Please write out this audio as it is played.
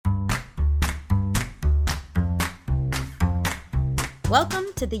Welcome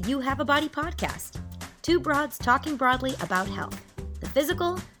to the You Have a Body podcast. Two broads talking broadly about health. The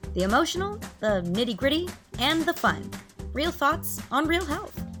physical, the emotional, the nitty-gritty, and the fun. Real thoughts on real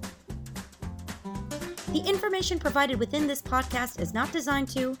health. The information provided within this podcast is not designed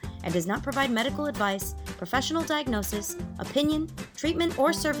to and does not provide medical advice, professional diagnosis, opinion, treatment,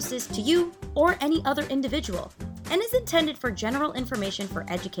 or services to you or any other individual, and is intended for general information for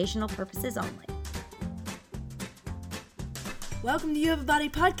educational purposes only. Welcome to You Have a Body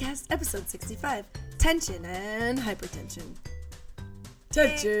podcast, episode 65, Tension and Hypertension.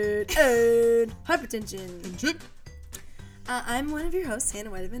 Tension and Hypertension. I'm one of your hosts, Hannah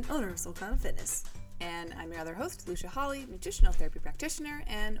Weideman, owner of Solcana Fitness. And I'm your other host, Lucia Hawley, nutritional therapy practitioner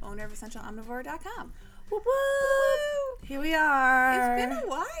and owner of EssentialOmnivore.com. Whoop whoop! Here we are. It's been a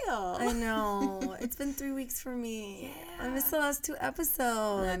while. I know. It's been 3 weeks for me. Yeah. I missed the last 2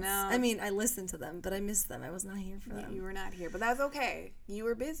 episodes. I know. I mean, I listened to them, but I missed them. I was not here for them. You were not here, but that's okay. You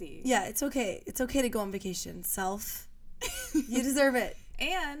were busy. Yeah, it's okay. It's okay to go on vacation. You deserve it.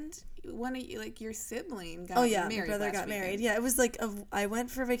 And one of your sibling got married. married. My brother got married. Yeah, it was like I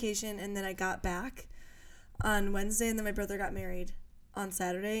went for vacation and then I got back on Wednesday and then my brother got married on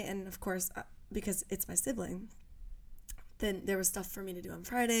Saturday. And of course, because it's my sibling, then there was stuff for me to do on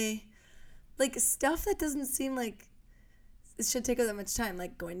Friday. Like stuff that doesn't seem like it should take that much time,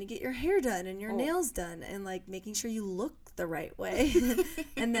 like going to get your hair done and your nails done and like making sure you look the right way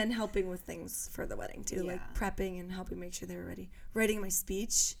and then helping with things for the wedding too, like prepping and helping make sure they were ready, writing my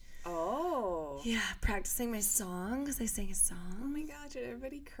speech. Oh. Yeah, practicing my song because I sang a song. Oh my gosh, did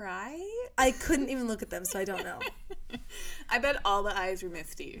everybody cry? I couldn't even look at them, so I don't know. I bet all the eyes were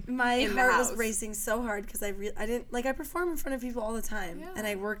misty. My heart was racing so hard because I perform in front of people all the time. Yeah.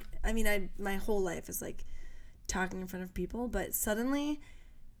 And my whole life is like talking in front of people, but suddenly,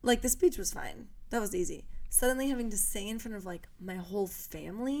 like the speech was fine. That was easy. Suddenly having to sing in front of like my whole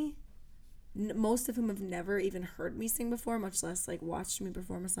family, most of whom have never even heard me sing before, much less like watched me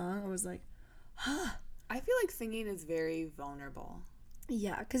perform a song. I was like, huh. I feel like singing is very vulnerable.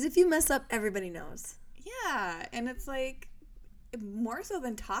 Yeah, because if you mess up, everybody knows. Yeah, and it's like more so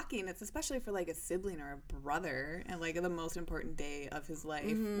than talking. It's especially for like a sibling or a brother and like the most important day of his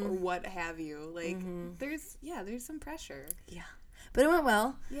life or what have you. Like there's some pressure. Yeah, but it went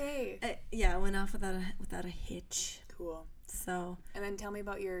well. Yay! I went off without a hitch. Cool. So, and then tell me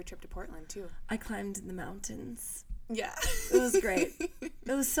about your trip to Portland too. I climbed in the mountains. Yeah. It was great. It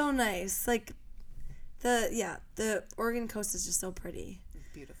was so nice. Like the Oregon coast is just so pretty.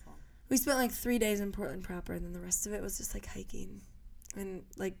 It's beautiful. We spent like 3 days in Portland proper, and then the rest of it was just like hiking and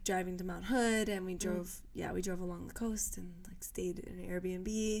like driving to Mount Hood, and we drove along the coast and like stayed in an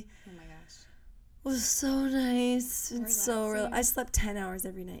Airbnb. Oh my gosh. It was so nice and so real. I slept 10 hours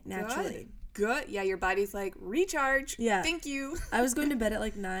every night naturally. Good. Yeah, your body's like, recharge. Yeah. Thank you. I was going to bed at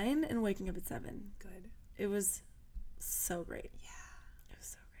like 9 and waking up at 7. Good. It was so great. Yeah. It was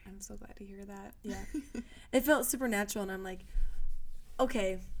so great. I'm so glad to hear that. Yeah. It felt supernatural, and I'm like,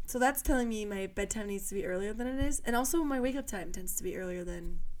 okay, so that's telling me my bedtime needs to be earlier than it is, and also my wake-up time tends to be earlier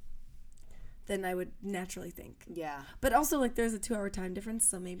than I would naturally think. Yeah. But also, like, there's a 2-hour time difference,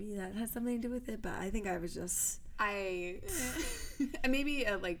 so maybe that has something to do with it, but I think I was just... maybe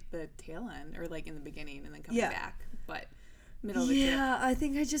at like the tail end or like in the beginning and then coming back, but middle of the trip. Yeah, I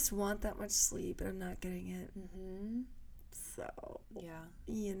think I just want that much sleep and I'm not getting it. Mm-hmm. So,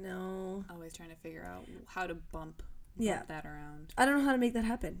 always trying to figure out how to bump that around. I don't know how to make that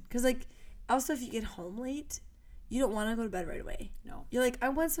happen because like also if you get home late, you don't want to go to bed right away. No. You're like, I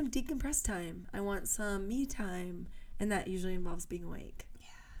want some decompress time. I want some me time, and that usually involves being awake.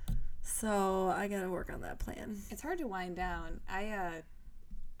 So I gotta work on that plan. It's hard to wind down.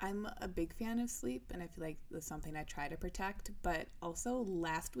 I'm a big fan of sleep, and I feel like that's something I try to protect. But also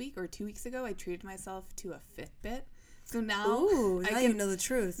last week or 2 weeks ago, I treated myself to a Fitbit. So now you know the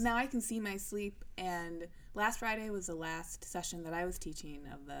truth. Now I can see my sleep. And last Friday was the last session that I was teaching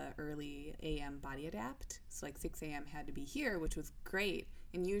of the early AM Body Adapt. So like 6 a.m. had to be here, which was great.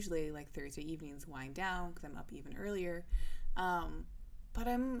 And usually like Thursday evenings wind down because I'm up even earlier. But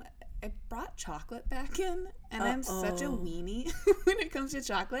I brought chocolate back in, and I'm such a weenie when it comes to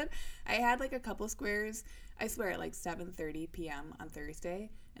chocolate. I had like a couple squares, I swear, at like 7:30 p.m. on Thursday,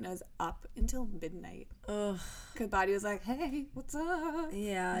 and I was up until midnight. Ugh. Because Body was like, hey, what's up?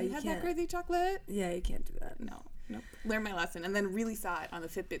 Yeah, you had that crazy chocolate? Yeah, you can't do that. No. Nope. Learned my lesson, and then really saw it on the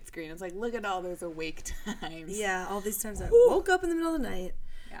Fitbit screen. It's like, look at all those awake times. Yeah, all these times I woke up in the middle of the night.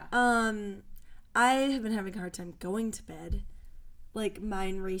 Yeah. I have been having a hard time going to bed. Like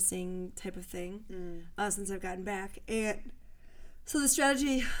mind racing type of thing since I've gotten back. And so the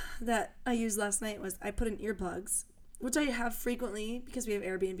strategy that I used last night was I put in earplugs which I have frequently because we have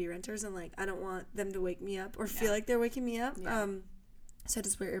Airbnb renters and like I don't want them to wake me up or feel like they're waking me up. Yeah. So I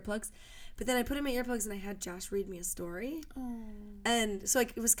just wear earplugs. But then I put in my earplugs and I had Josh read me a story. Oh. And so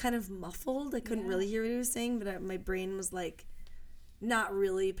like it was kind of muffled. I couldn't really hear what he was saying, but my brain was like not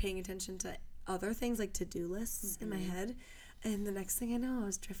really paying attention to other things like to-do lists in my head. And the next thing I know, I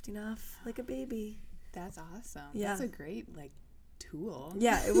was drifting off like a baby. That's awesome. Yeah. That's a great like tool.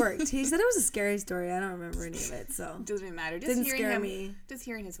 Yeah, it worked. He said it was a scary story. I don't remember any of it, so Doesn't matter. Just didn't hearing scare him, me. Just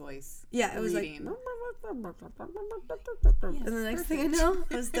hearing his voice. Yeah, it was reading. like and the next thing I know,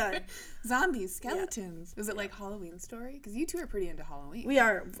 I was done. Zombies, skeletons. Was it like Halloween story? Because you two are pretty into Halloween. We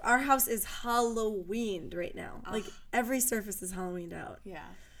are. Our house is Halloweened right now. Like every surface is Halloweened out. Yeah.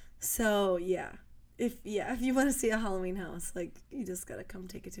 So yeah. If you want to see a Halloween house, like you just gotta come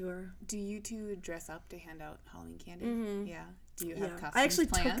take a tour. Do you two dress up to hand out Halloween candy? Mm-hmm. Yeah. Do you have costumes I actually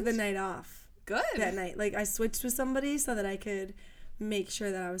planned? took the night off. Good. That night. Like I switched with somebody so that I could make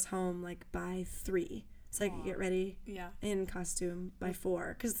sure that I was home like by 3. So I could get ready in costume by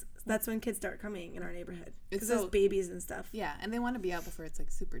 4. Because that's when kids start coming in our neighborhood. Because there's babies and stuff. Yeah, and they want to be out before it's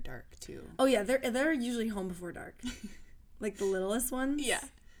like super dark too. Oh yeah, they're usually home before dark. Like the littlest ones. Yeah.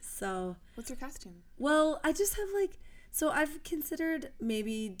 So What's your costume? well, I just have like so I've considered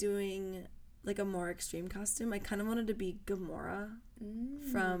maybe doing like a more extreme costume. I kind of wanted to be Gamora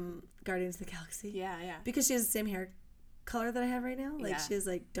from Guardians of the Galaxy. Yeah. Because she has the same hair color that I have right now. Like Yeah. she has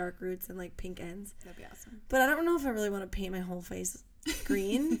like dark roots and like pink ends. That'd be awesome. But I don't know if I really want to paint my whole face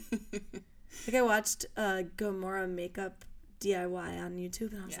green. Like I watched Gamora makeup DIY on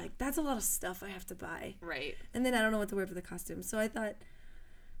YouTube and I was like, that's a lot of stuff I have to buy. Right. And then I don't know what to wear for the costume. So I thought,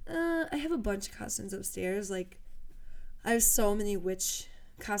 I have a bunch of costumes upstairs. Like, I have so many witch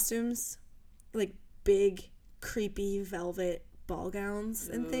costumes. Like, big, creepy velvet ball gowns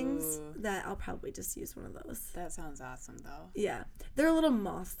and things that I'll probably just use one of those. That sounds awesome, though. Yeah. They're a little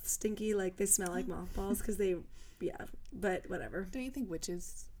moth stinky. Like, they smell like mothballs because they, but whatever. Don't you think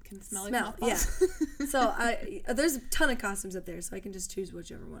witches can smell like mothballs? Yeah. So, there's a ton of costumes up there, so I can just choose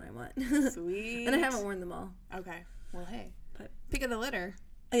whichever one I want. Sweet. And I haven't worn them all. Okay. Well, hey. But pick of the litter.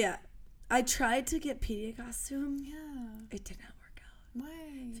 Yeah. I tried to get Petey a costume. Yeah. It did not work out.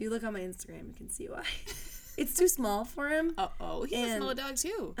 Why? If you look on my Instagram, you can see why. It's too small for him. Uh-oh. He's a small dog,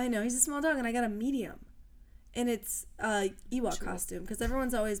 too. I know. He's a small dog, and I got a medium. And it's a Ewok costume, because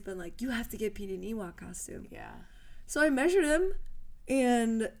everyone's always been like, you have to get Petey an Ewok costume. Yeah. So I measured him,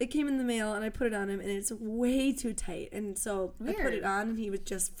 and it came in the mail, and I put it on him, and it's way too tight. And so I put it on, and he would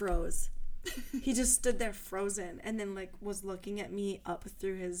just froze. He just stood there frozen, and then, like, was looking at me up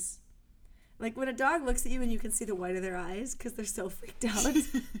through his... Like, when a dog looks at you and you can see the white of their eyes because they're so freaked out,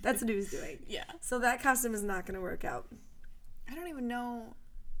 that's what he was doing. Yeah. So that costume is not going to work out. I don't even know.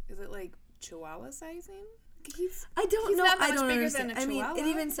 Is it, like, Chihuahua sizing? I don't he's know. not that I much don't bigger understand. than a I mean, Chihuahua. it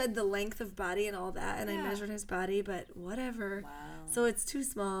even said the length of body and all that, and I Yeah. measured his body, but whatever. Wow. So it's too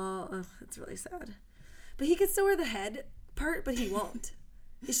small. Ugh, it's really sad. But he could still wear the head part, but he won't.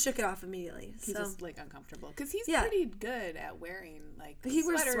 He shook it off immediately. He's so. just, like, uncomfortable. Because he's Yeah. pretty good at wearing, like, He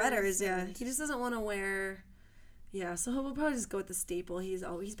wears sweaters, yeah. and- He just doesn't want to wear... Yeah, so he'll probably just go with the staple. He's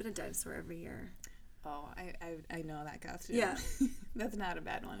been a dinosaur every year. Oh, I know that costume. Yeah. That's not a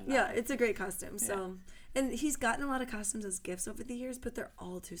bad one at all. Yeah, it's a great costume. So, and he's gotten a lot of costumes as gifts over the years, but they're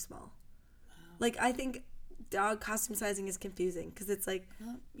all too small. Wow. Like, I think dog costume sizing is confusing because it's like...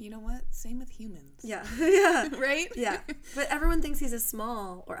 Well, you know what? Same with humans. Yeah. Yeah. Right? Yeah. But everyone thinks he's a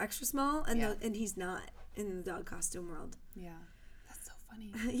small or extra small, and Yeah. and he's not in the dog costume world. Yeah. That's so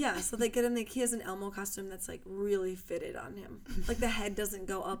funny. Yeah, so they get him, like, he has an Elmo costume that's, like, really fitted on him. Like, the head doesn't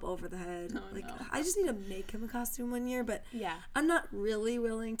go up over the head. Oh, like, no. I just need to make him a costume one year, but Yeah. I'm not really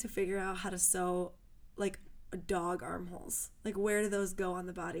willing to figure out how to sew, like, dog armholes. Like, where do those go on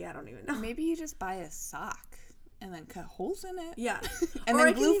the body? I don't even know. Maybe you just buy a sock and then cut holes in it. Yeah. And Or I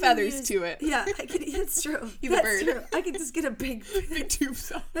then can glue even feathers to it. Yeah, it's true. He's a That's bird. true. I could just get a big Tube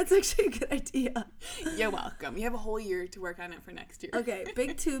sock. That's actually a good idea. You're welcome. You have a whole year to work on it for next year. Okay,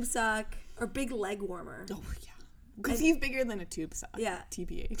 big tube sock or big leg warmer. Oh, yeah. Because he's bigger than a tube sock. Yeah.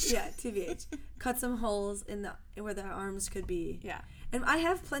 TBH. Yeah, TVH. Cut some holes in where the arms could be. Yeah. And I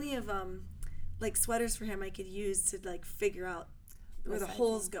have plenty of like sweaters for him I could use to like figure out where the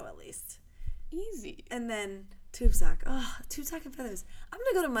holes go at least. Easy. And then tube sock. Oh, tube sock and feathers. I'm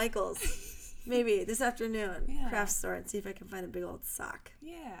gonna go to Michael's maybe this afternoon, Yeah. craft store, and see if I can find a big old sock.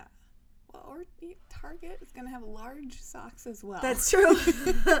 Yeah. Well, or Target is going to have large socks as well. That's true.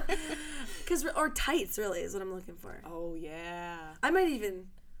 Or tights really is what I'm looking for. Oh, yeah. I might even.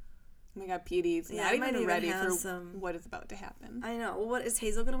 Oh my god, Petey's Yeah, not I might even even ready have for some. what is about to happen. I know. Well, what is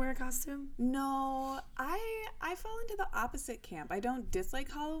Hazel gonna wear a costume? No, I fall into the opposite camp. I don't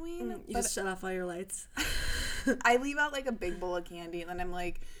dislike Halloween, You but just shut off all your lights. I leave out like a big bowl of candy, and then I'm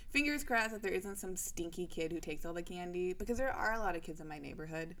like, fingers crossed that there isn't some stinky kid who takes all the candy, because there are a lot of kids in my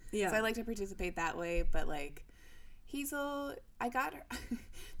neighborhood. Yeah. So I like to participate that way, but like Hazel, I got her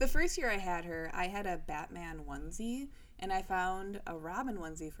the first year I had her, I had a Batman onesie, and I found a Robin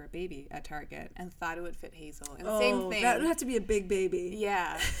onesie for a baby at Target and thought it would fit Hazel. And same thing. That would have to be a big baby.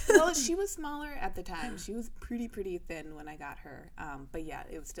 Yeah. Well, she was smaller at the time. She was pretty thin when I got her. But yeah,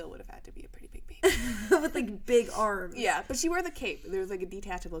 it still would have had to be a pretty big baby. With like big arms. Yeah, but she wore the cape. There was like a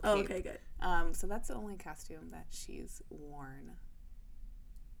detachable cape. Oh, okay, good. So that's the only costume that she's worn.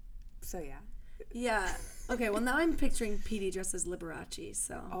 So yeah. Yeah. Okay, well now I'm picturing Petey dressed as Liberace,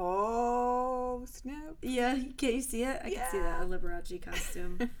 so. Oh, snap. Yeah, can you see it? I can see that, a Yeah. Liberace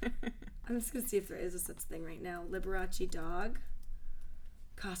costume. I'm just gonna see if there is a such thing right now. Liberace dog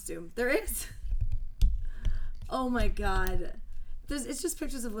costume. There is. Oh my god. It's just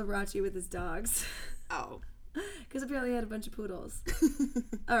pictures of Liberace with his dogs. Oh. Because apparently he had a bunch of poodles.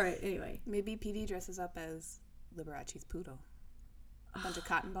 Alright, anyway. Maybe Petey dresses up as Liberace's poodle. A bunch of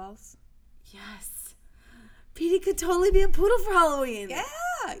cotton balls. Yes. Petey could totally be a poodle for Halloween.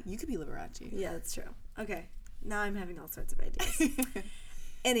 Yeah, you could be Liberace. Yeah, that's true. Okay. Now I'm having all sorts of ideas.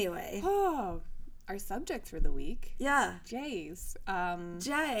 Anyway. Oh, our subject for the week. Yeah. Jays.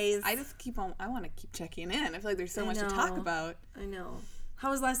 Jays. I want to keep checking in. I feel like there's so much to know. talk about. I know. How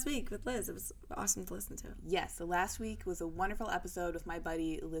was last week with Liz? It was awesome to listen to. Yes, so last week was a wonderful episode with my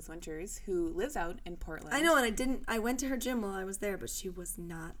buddy Liz Winters, who lives out in Portland. I know, and I went to her gym while I was there, but she was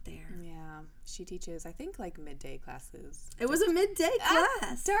not there. Yeah, she teaches, I think, like midday classes. It was a midday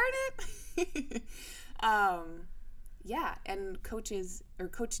class. Darn it! Yeah, and Coach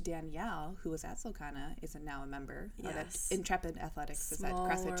Danielle, who was at Solcana, is now a member of that Yes. Intrepid Athletics, is that Small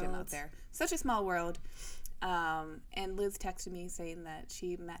CrossFit gym world. out there. Such a small world. And Liz texted me saying that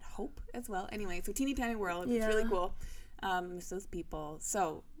she met Hope as well. Anyway, so teeny tiny world. It's really Yeah. cool. Miss those people.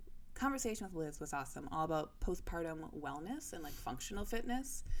 So conversation with Liz was awesome, all about postpartum wellness and like functional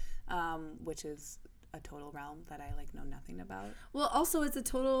fitness, which is a total realm that I like know nothing about. Well, also it's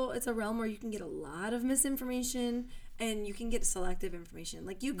a realm where you can get a lot of misinformation and you can get selective information.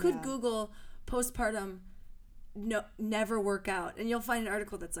 Like you could Yeah. Google postpartum never work out and you'll find an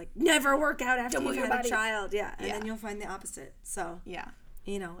article that's like never work out after you've had a child. Yeah. And then you'll find the opposite. So, Yeah.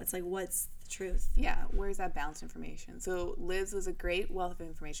 it's like what's the truth? Yeah, where's that balanced information? So Liz was a great wealth of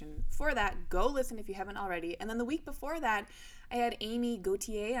information for that. Go listen if you haven't already. And then the week before that, I had Amy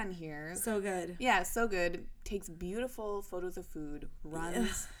Gauthier on here. So good. Yeah, so good. Takes beautiful photos of food,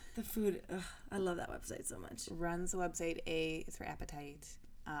 runs The food, I love that website so much. runs the website. A is for appetite,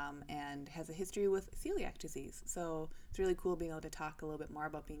 and has a history with celiac disease. So it's really cool being able to talk a little bit more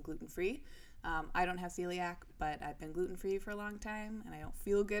about being gluten-free. I don't have celiac, but I've been gluten-free for a long time, and I don't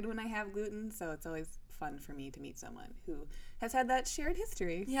feel good when I have gluten, so it's always fun for me to meet someone who has had that shared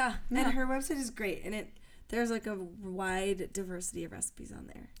history. Yeah. And her website is great. And there's like a wide diversity of recipes on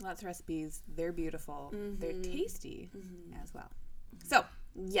there. Lots of recipes. They're beautiful. They're tasty as well. So,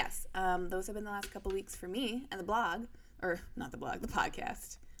 yes, those have been the last couple weeks for me and the blog. Or, not the blog, the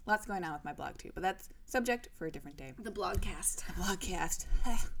podcast. Lots going on with my blog, too. But that's subject for a different day. The blogcast. The blogcast.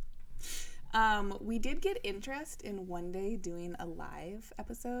 We did get interest in one day doing a live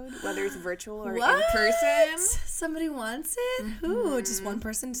episode, whether it's virtual or in person. Somebody wants it? Who? Just one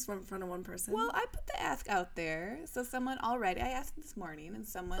person? Just in front of one person? Well, I put the ask out there. So I asked this morning, and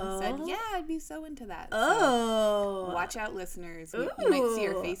someone said, yeah, I'd be so into that. Oh. So watch out, listeners. You might see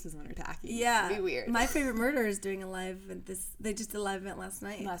our faces when we're talking. Yeah. It'd be weird. My Favorite Murder is doing a live event. They just did a live event last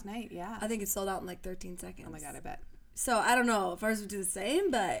night. Last night, yeah. I think it sold out in like 13 seconds. Oh my God, I bet. So I don't know if ours would do the same,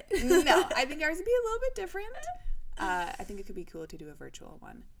 but. No, I think ours would be a little bit different. I think it could be cool to do a virtual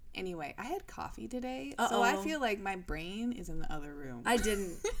one. Anyway, I had coffee today, so I feel like my brain is in the other room. I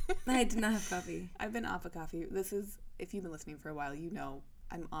did not have coffee. I've been off of coffee. If you've been listening for a while, you know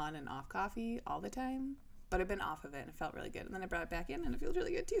I'm on and off coffee all the time. But I've been off of it and it felt really good. And then I brought it back in and it feels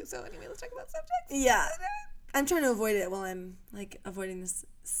really good too. So anyway, let's talk about subjects. Yeah. I'm trying to avoid it while I'm like avoiding this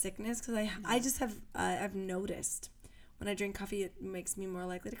sickness because I just have I've noticed when I drink coffee it makes me more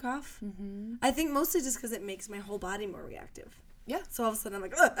likely to cough. Mm-hmm. I think mostly just because it makes my whole body more reactive. Yeah. So all of a sudden I'm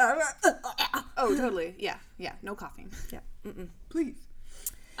like, oh, totally. Yeah. Yeah. No coughing. Yeah. Mm-mm. Please.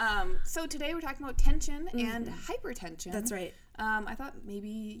 So today we're talking about tension and hypertension. That's right. I thought maybe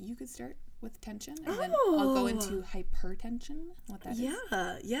you could start with tension and then I'll go into hypertension. What that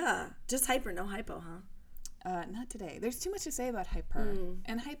is. Yeah. Just hyper, no hypo, huh? Not today. There's too much to say about hyper.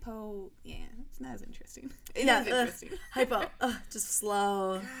 And hypo, it's not as interesting. It is interesting. Hypo. Just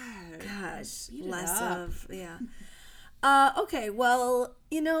slow. Gosh. Less of. Yeah. Okay. Well,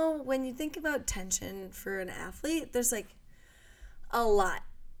 when you think about tension for an athlete, there's like a lot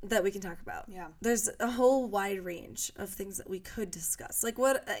that we can talk about. Yeah. There's a whole wide range of things that we could discuss. Like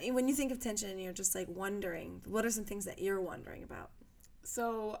when you think of tension, you're just like wondering, what are some things that you're wondering about?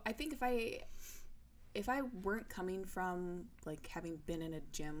 So I think if I weren't coming from like having been in a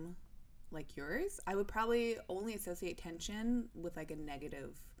gym like yours, I would probably only associate tension with like a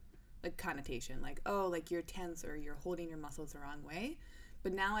negative like connotation, like, oh, like you're tense or you're holding your muscles the wrong way.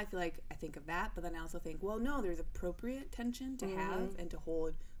 But now I feel like I think of that, but then I also think, well, no, there's appropriate tension to have and to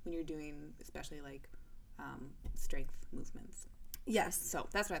hold when you're doing especially like strength movements. Yes. So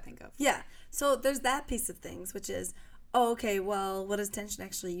that's what I think of. Yeah. So there's that piece of things, which is, oh, okay, well, what is tension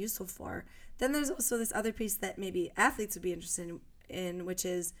actually useful for? Then there's also this other piece that maybe athletes would be interested in, which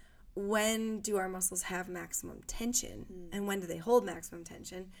is, when do our muscles have maximum tension and when do they hold maximum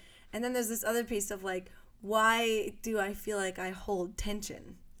tension? And then there's this other piece of like, why do I feel like I hold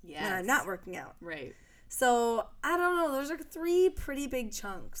tension when I'm not working out? Right. So I don't know. Those are 3 pretty big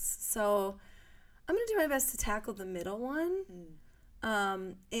chunks. So I'm going to do my best to tackle the middle one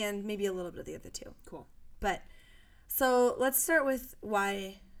and maybe a little bit of the other 2. Cool. But so let's start with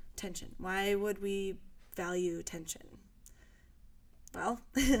why tension. Why would we value tension? Well,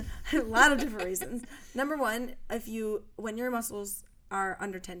 a lot of different reasons. Number one, when your muscles are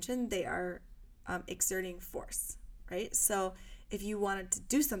under tension, they are exerting force, right? So if you wanted to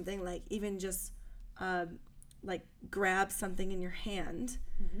do something like even just like grab something in your hand,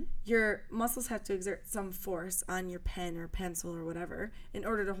 your muscles have to exert some force on your pen or pencil or whatever in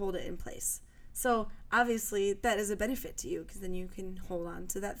order to hold it in place. So obviously that is a benefit to you because then you can hold on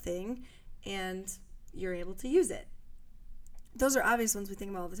to that thing and you're able to use it. Those are obvious ones we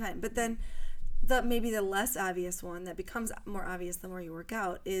think about all the time. But then maybe the less obvious one that becomes more obvious the more you work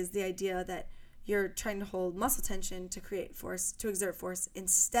out is the idea that you're trying to hold muscle tension to create force, to exert force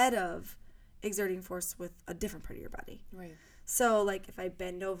instead of exerting force with a different part of your body. Right. So like if I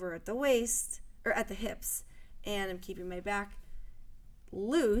bend over at the waist or at the hips and I'm keeping my back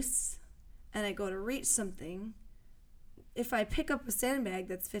loose and I go to reach something, if I pick up a sandbag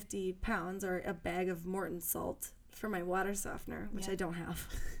that's 50 pounds or a bag of Morton salt for my water softener, which I don't have.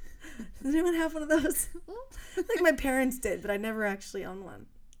 Does anyone have one of those? Like my parents did, but I never actually owned one.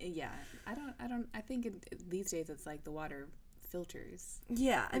 Yeah. I think these days it's like the water filters.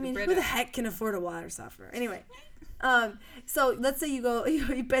 Yeah. I mean, who the heck can afford a water softener? Anyway. So let's say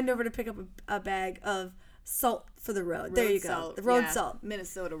you bend over to pick up a bag of salt for the road. There you go. Salt. The road salt.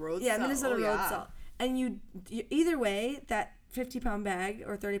 Minnesota road salt. Yeah, Minnesota road salt. And you either way, that 50-pound bag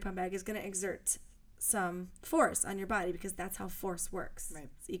or 30-pound bag is going to exert some force on your body because that's how force works. Right.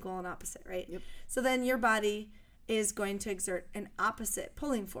 It's equal and opposite, right? Yep. So then your body is going to exert an opposite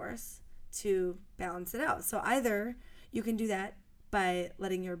pulling force to balance it out. So either you can do that by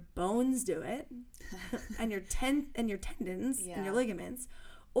letting your bones do it and your tendons and your ligaments,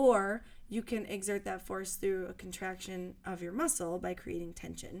 or you can exert that force through a contraction of your muscle by creating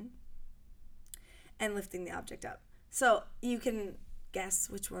tension and lifting the object up. So you can guess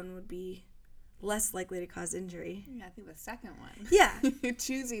which one would be less likely to cause injury. Yeah, I think the second one. Yeah. You're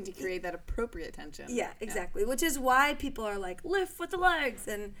choosing to create that appropriate tension. Yeah, exactly. Which is why people are like, lift with the legs.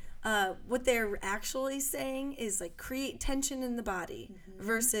 And what they're actually saying is like create tension in the body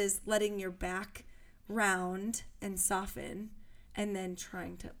versus letting your back round and soften and then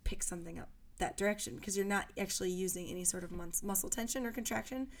trying to pick something up that direction because you're not actually using any sort of muscle tension or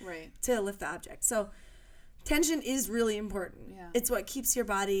contraction to lift the object. So tension is really important. Yeah. It's what keeps your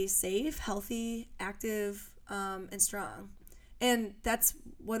body safe, healthy, active, and strong. And that's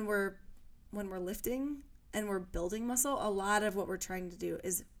when we're lifting and we're building muscle, a lot of what we're trying to do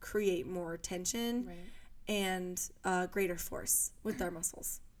is create more tension and greater force with our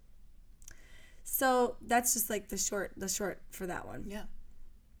muscles. So that's just like the short for that one. Yeah.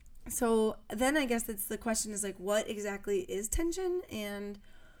 So then I guess the question is like, what exactly is tension and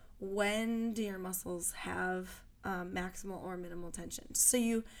when do your muscles have maximal or minimal tension? So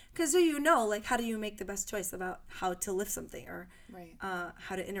you know, like, how do you make the best choice about how to lift something or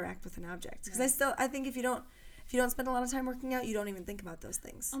how to interact with an object? Because I think if you don't spend a lot of time working out, you don't even think about those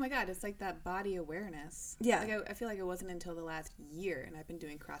things. Oh my God, it's like that body awareness. Yeah. Like I feel like it wasn't until the last year, and I've been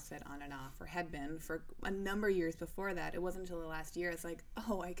doing CrossFit on and off, or had been for a number of years before that. It wasn't until the last year. It's like,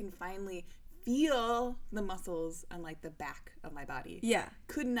 oh, I can finally feel the muscles on like the back of my body. Yeah.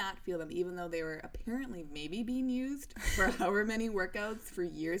 Could not feel them, even though they were apparently maybe being used for however many workouts for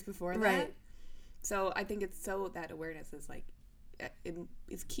years before that. Right. So I think it's that awareness is like,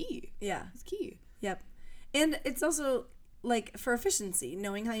 is key. Yeah. It's key. Yep. And it's also like for efficiency,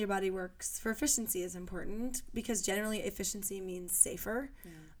 knowing how your body works for efficiency is important because generally efficiency means safer,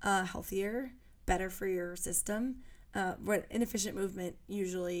 healthier, better for your system. What inefficient movement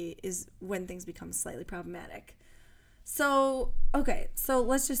usually is when things become slightly problematic. So, okay, so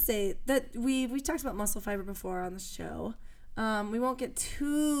let's just say that we talked about muscle fiber before on the show. We won't get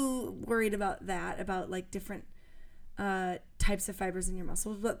too worried about that, about like different types of fibers in your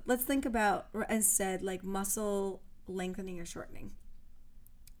muscles, but let's think about instead like muscle lengthening or shortening.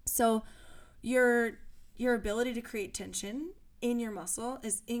 So your ability to create tension in your muscle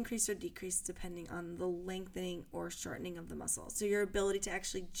is increased or decreased depending on the lengthening or shortening of the muscle. So your ability to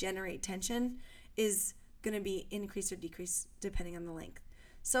actually generate tension is going to be increased or decreased depending on the length.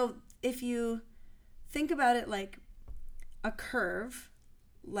 So if you think about it like a curve,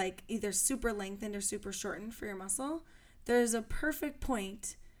 like either super lengthened or super shortened for your muscle, there's a perfect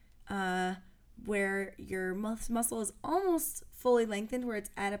point where your muscle is almost fully lengthened, where it's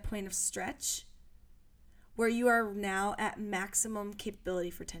at a point of stretch, where you are now at maximum capability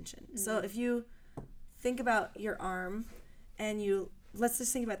for tension. Mm-hmm. So if you think about your arm and let's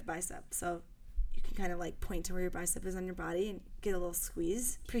just think about the bicep. So you can kind of like point to where your bicep is on your body and get a little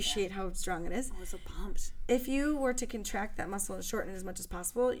squeeze. Appreciate how strong it is. I was so pumped. If you were to contract that muscle and shorten it as much as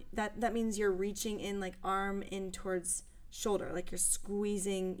possible, that means you're reaching in like arm in towards shoulder, like you're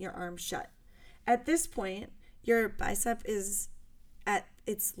squeezing your arm shut. At this point, your bicep is at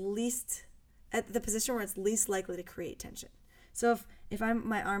the position where it's least likely to create tension. So if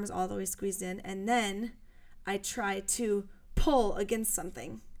my arm is all the way squeezed in and then I try to pull against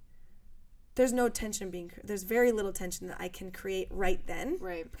something, there's no tension there's very little tension that I can create right then,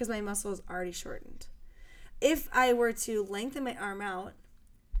 right? Because my muscle is already shortened. If I were to lengthen my arm out,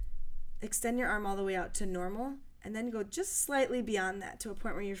 extend your arm all the way out to normal, and then go just slightly beyond that to a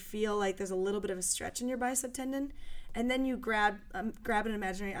point where you feel like there's a little bit of a stretch in your bicep tendon, and then you grab an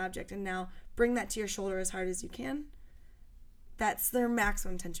imaginary object and now bring that to your shoulder as hard as you can. That's their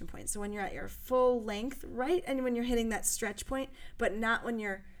maximum tension point. So when you're at your full length, right, and when you're hitting that stretch point, but not when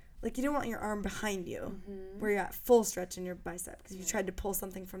you're like, you don't want your arm behind you, where you're at full stretch in your bicep, because if you tried to pull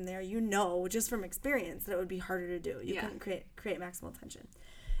something from there, just from experience that it would be harder to do. You couldn't create maximal tension.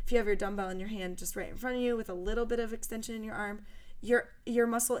 If you have your dumbbell in your hand just right in front of you with a little bit of extension in your arm, your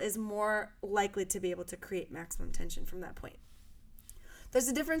muscle is more likely to be able to create maximum tension from that point. There's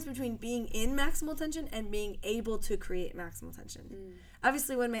a difference between being in maximal tension and being able to create maximal tension.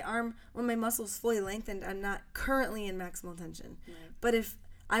 Obviously, when my muscle is fully lengthened, I'm not currently in maximal tension. Right. But if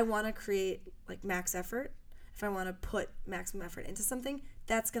I want to create like max effort, if I want to put maximum effort into something,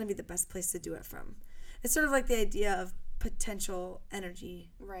 that's going to be the best place to do it from. It's sort of like the idea of potential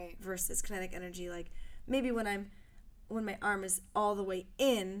energy, right, versus kinetic energy. Like maybe when my arm is all the way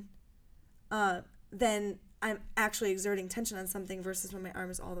in, then I'm actually exerting tension on something versus when my arm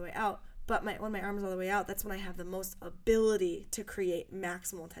is all the way out. But when my arm is all the way out, that's when I have the most ability to create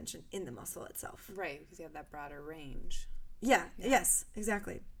maximal tension in the muscle itself. Right, because you have that broader range. Yeah. Yes,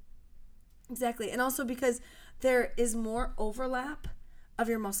 exactly. And also because there is more overlap of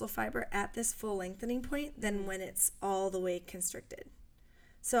your muscle fiber at this full lengthening point than when it's all the way constricted.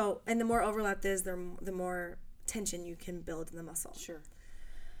 So, and the more overlap there is, the more tension you can build in the muscle. Sure.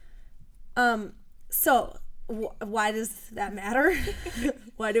 So why does that matter?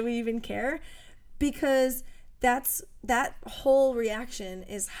 Why do we even care? Because that whole reaction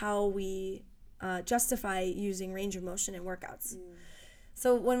is how we justify using range of motion in workouts.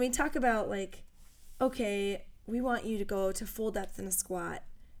 So when we talk about like, okay, we want you to go to full depth in a squat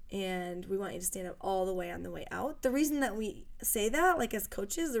and we want you to stand up all the way on the way out. The reason that we say that, like as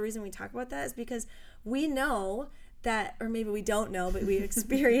coaches, the reason we talk about that is because we know that, or maybe we don't know, but we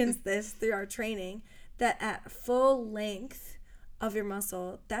experienced this through our training, that at full length of your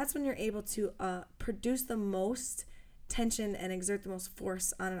muscle, that's when you're able to produce the most tension and exert the most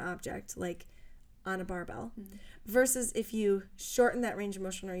force on an object, like on a barbell, versus if you shorten that range of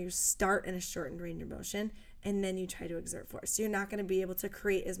motion or you start in a shortened range of motion and then you try to exert force. So you're not going to be able to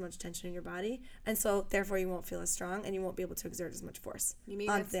create as much tension in your body, and so therefore you won't feel as strong and you won't be able to exert as much force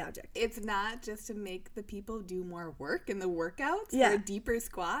on the object. It's not just to make the people do more work in the workouts, for a deeper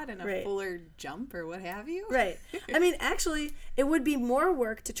squat and a fuller jump or what have you. Right. I mean, actually, it would be more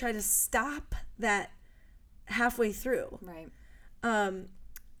work to try to stop that halfway through. Right.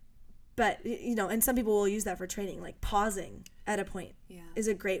 But, and some people will use that for training, like pausing at a point is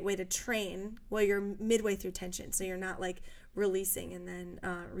a great way to train while you're midway through tension. So you're not like releasing and then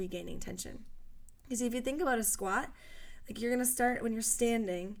regaining tension. Because if you think about a squat, like you're going to start when you're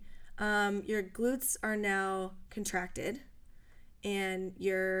standing, your glutes are now contracted and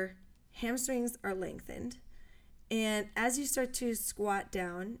your hamstrings are lengthened. And as you start to squat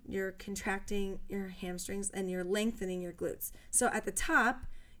down, you're contracting your hamstrings and you're lengthening your glutes. So at the top,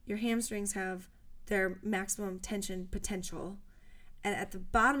 your hamstrings have their maximum tension potential. And at the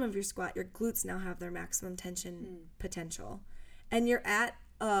bottom of your squat, your glutes now have their maximum tension potential. And you're at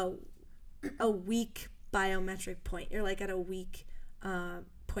a weak biometric point. You're like at a weak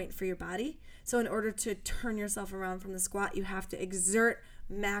point for your body. So in order to turn yourself around from the squat, you have to exert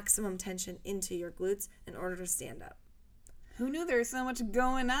maximum tension into your glutes in order to stand up. Who knew there was so much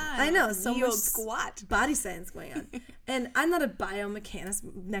going on? I know, so much squat body science going on. And I'm not a biomechanist.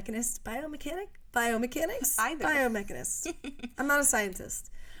 Either. Biomechanist. I'm not a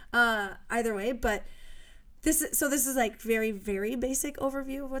scientist. Either way, but this is like very, very basic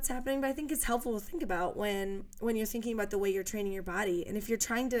overview of what's happening, but I think it's helpful to think about when you're thinking about the way you're training your body. And if you're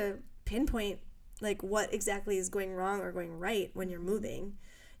trying to pinpoint like what exactly is going wrong or going right when you're moving,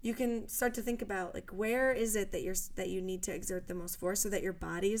 you can start to think about like where is it that you need to exert the most force so that your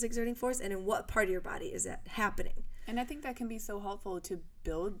body is exerting force, and in what part of your body is that happening. And I think that can be so helpful to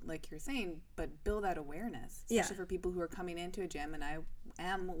build, like you're saying, but build that awareness, especially for people who are coming into a gym. And I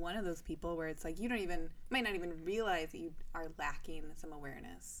am one of those people where it's like you might not even realize that you are lacking some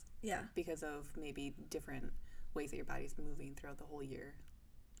awareness. Yeah. Because of maybe different ways that your body's moving throughout the whole year,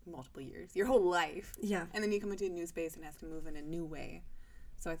 multiple years, your whole life. Yeah. And then you come into a new space and have to move in a new way.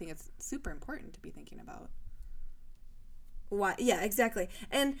 So I think it's super important to be thinking about. Why? Yeah, exactly.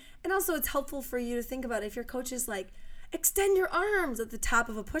 And also it's helpful for you to think about if your coach is like, extend your arms at the top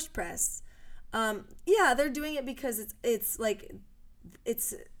of a push press. Yeah, they're doing it because it's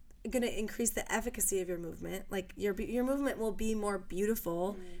going to increase the efficacy of your movement. Like your movement will be more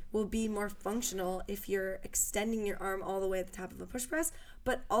beautiful, will be more functional if you're extending your arm all the way at the top of a push press.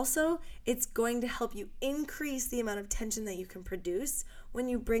 But also, it's going to help you increase the amount of tension that you can produce when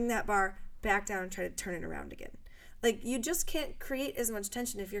you bring that bar back down and try to turn it around again. Like, you just can't create as much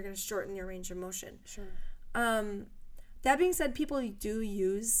tension if you're going to shorten your range of motion. Sure. That being said, people do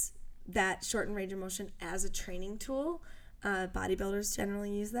use that shortened range of motion as a training tool. Bodybuilders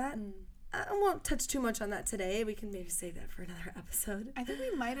generally use that. I won't touch too much on that today. We can maybe save that for another episode. I think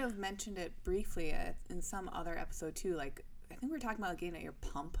we might have mentioned it briefly in some other episode too. Like, I think we were talking about getting your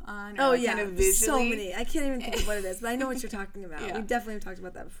pump on. Or kind of visually. So many. I can't even think of what it is, but I know what you're talking about. Yeah. We definitely have talked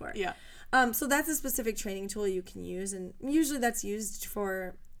about that before. Yeah. So that's a specific training tool you can use, and usually that's used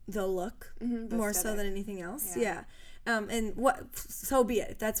for the look more so than anything else. Yeah. And so be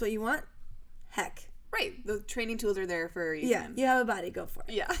it. If that's what you want, heck. Right. The training tools are there for a reason. Yeah. You have a body, go for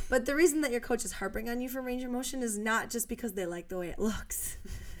it. Yeah. But the reason that your coach is harping on you for range of motion is not just because they like the way it looks.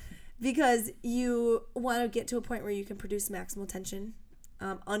 Because you want to get to a point where you can produce maximal tension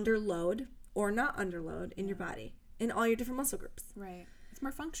under load or not under load in your body, in all your different muscle groups. Right. It's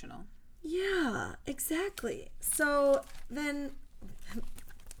more functional. Yeah, exactly. So then,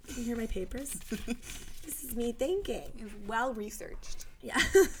 can you hear my papers? This is me thinking. It's well researched. Yeah,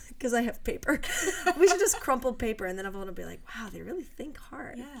 because I have paper. We should just crumple paper, and then everyone will be like, wow, they really think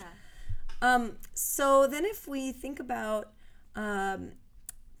hard. Yeah. So then if we think about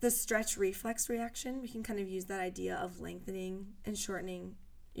the stretch reflex reaction, we can kind of use that idea of lengthening and shortening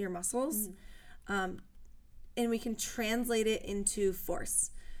your muscles. And we can translate it into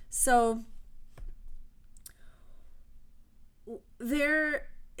force. So there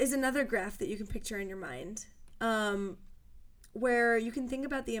is another graph that you can picture in your mind where you can think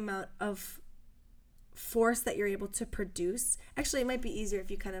about the amount of force that you're able to produce. Actually, it might be easier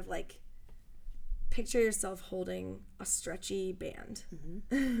if you kind of like picture yourself holding a stretchy band.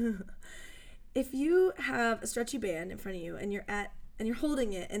 If you have a stretchy band in front of you and you're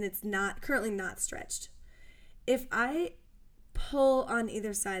holding it and it's currently not stretched, if I pull on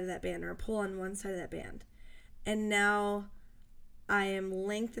either side of that band or pull on one side of that band, and now I am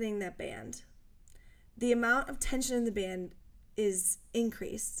lengthening that band, the amount of tension in the band is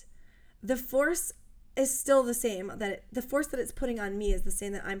increased. The force is still the same. The force that it's putting on me is the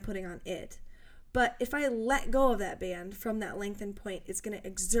same that I'm putting on it. But if I let go of that band from that lengthened point, it's going to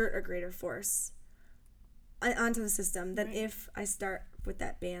exert a greater force onto the system than if I start with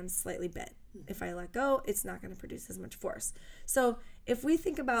that band slightly bent. If I let go, it's not going to produce as much force. So if we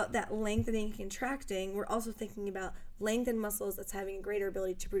think about that lengthening and contracting, we're also thinking about lengthened muscles that's having a greater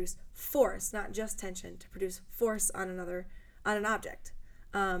ability to produce force, not just tension, to produce force on an object,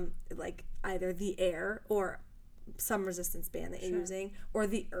 like either the air or some resistance band that you're using, or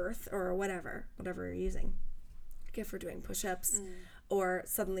the earth, or whatever you're using. Like if we're doing push-ups, or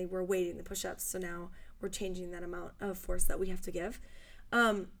suddenly we're weighting the push-ups, so now we're changing that amount of force that we have to give.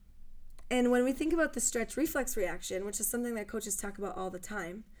 And when we think about the stretch reflex reaction, which is something that coaches talk about all the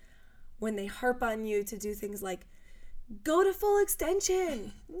time, when they harp on you to do things like go to full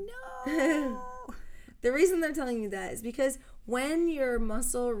extension. No. The reason they're telling you that is because when your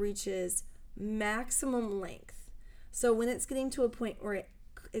muscle reaches maximum length, so when it's getting to a point where it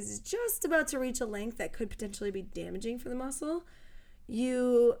is just about to reach a length that could potentially be damaging for the muscle,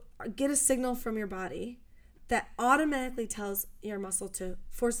 you get a signal from your body that automatically tells your muscle to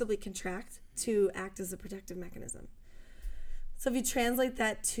forcibly contract to act as a protective mechanism. So if you translate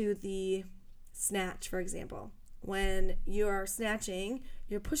that to the snatch, for example, when you are snatching,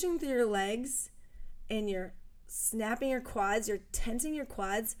 you're pushing through your legs and you're snapping your quads, you're tensing your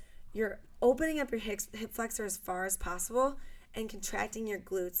quads, you're opening up your hip flexor as far as possible and contracting your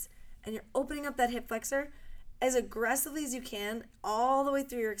glutes. And you're opening up that hip flexor as aggressively as you can all the way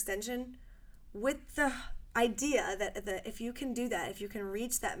through your extension, with the idea that if you can do that, if you can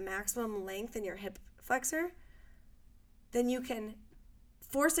reach that maximum length in your hip flexor, then you can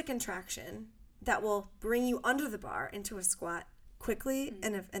force a contraction that will bring you under the bar into a squat quickly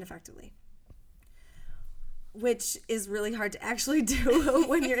and effectively, which is really hard to actually do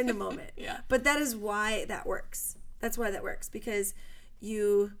when you're in the moment. Yeah. But that is why that works. That's why that works, because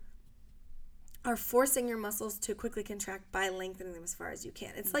you are forcing your muscles to quickly contract by lengthening them as far as you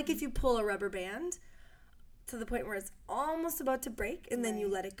can. It's like if you pull a rubber band to the point where it's almost about to break and then you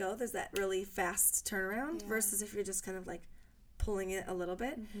let it go. There's that really fast turnaround versus if you're just kind of like pulling it a little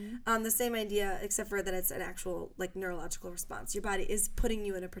bit. The same idea, except for that it's an actual like neurological response. Your body is putting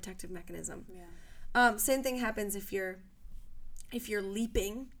you in a protective mechanism. Same thing happens if you're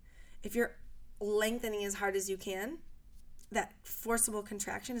leaping, if you're lengthening as hard as you can. That forcible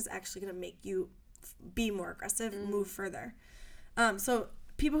contraction is actually going to make you be more aggressive, move further. So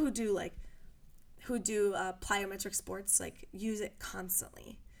people who do plyometric sports like use it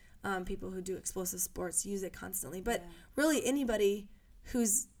constantly. People who do explosive sports use it constantly. But really anybody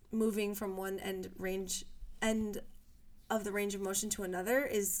who's moving from one end of the range of motion to another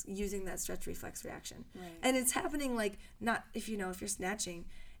is using that stretch reflex reaction. Right. And it's happening like not if you're snatching.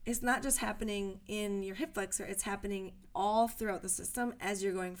 It's not just happening in your hip flexor, it's happening all throughout the system as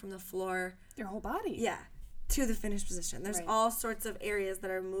you're going from the floor. Your whole body. Yeah, to the finished position. There's all sorts of areas that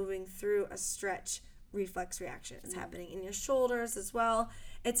are moving through a stretch reflex reaction. It's happening in your shoulders as well.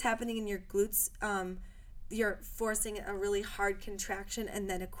 It's happening in your glutes. You're forcing a really hard contraction and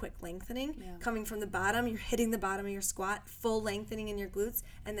then a quick lengthening. Coming from the bottom, you're hitting the bottom of your squat, full lengthening in your glutes,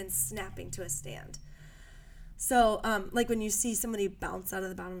 and then snapping to a stand. So, like when you see somebody bounce out of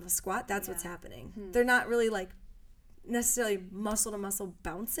the bottom of a squat, that's what's happening. They're not really like necessarily muscle to muscle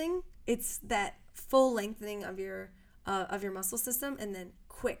bouncing. It's that full lengthening of your muscle system and then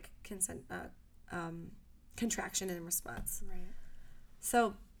quick contraction in response. Right.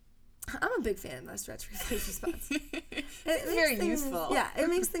 So, I'm a big fan of the stretch reflex response. It's very useful. Yeah, it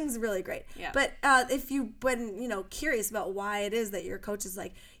makes things really great. Yeah. But if you've been, curious about why it is that your coach is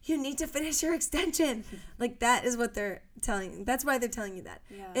like, you need to finish your extension, like that is what they're telling. That's why they're telling you that.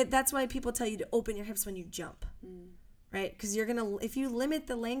 Yeah. That's why people tell you to open your hips when you jump, right? Because if you limit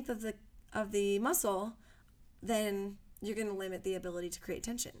the length of the muscle, then you're gonna limit the ability to create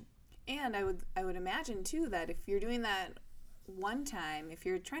tension. And I would imagine too that if you're doing that one time, if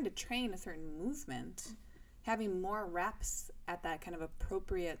you're trying to train a certain movement, having more reps at that kind of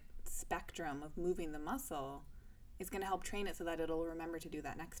appropriate spectrum of moving the muscle is going to help train it so that it'll remember to do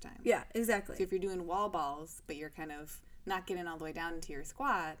that next time. Yeah, exactly. So if you're doing wall balls, but you're kind of not getting all the way down into your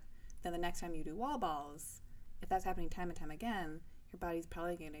squat, then the next time you do wall balls, if that's happening time and time again, your body's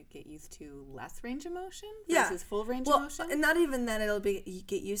probably going to get used to less range of motion versus full range of motion. And not even that it'll get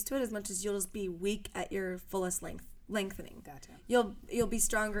used to it as much as you'll just be weak at your fullest lengthening. Gotcha. You'll be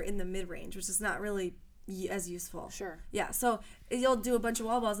stronger in the mid-range, which is not really as useful. Sure. Yeah, so you'll do a bunch of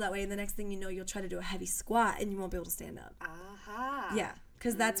wall balls that way, and the next thing you know, you'll try to do a heavy squat, and you won't be able to stand up. Aha. Yeah,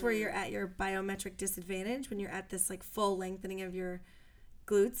 because that's where you're at your biometric disadvantage when you're at this like full lengthening of your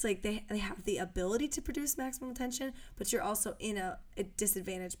glutes. Like they have the ability to produce maximum tension, but you're also in a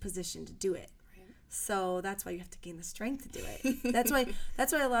disadvantaged position to do it. So that's why you have to gain the strength to do it. That's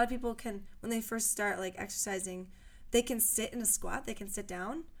why a lot of people can, when they first start like exercising, they can sit in a squat, they can sit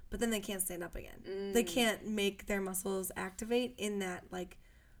down, but then they can't stand up again. They can't make their muscles activate in that like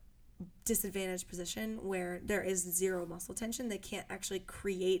disadvantaged position where there is zero muscle tension. They can't actually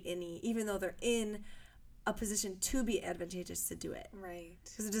create any, even though they're in a position to be advantageous to do it. Right.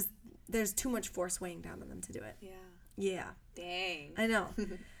 Because there's too much force weighing down on them to do it. Yeah. Dang. I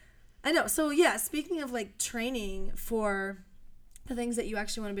know. So yeah, speaking of like training for the things that you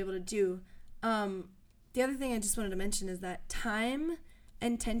actually want to be able to do, the other thing I just wanted to mention is that time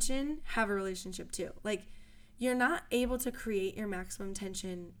and tension have a relationship too. Like, you're not able to create your maximum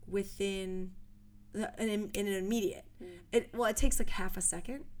tension within in an immediate. It takes like half a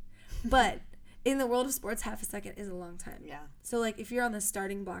second, but in the world of sports, half a second is a long time. Yeah. So like if you're on the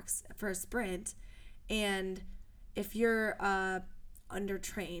starting blocks for a sprint, and if you're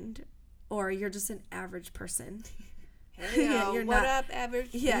undertrained or you're just an average person, You're what up, average?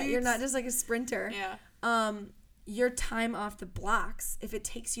 Yeah, you're not just like a sprinter. Yeah. Your time off the blocks, if it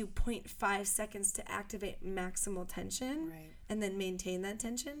takes you 0.5 seconds to activate maximal tension, Right. and then maintain that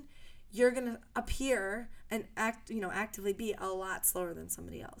tension, you're gonna appear and actively be a lot slower than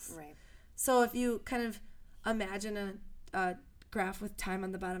somebody else. Right. So if you kind of imagine a graph with time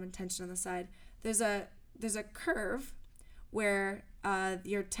on the bottom and tension on the side, there's a curve where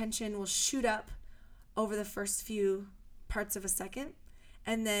your tension will shoot up over the first few parts of a second,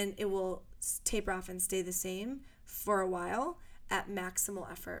 and then it will taper off and stay the same for a while at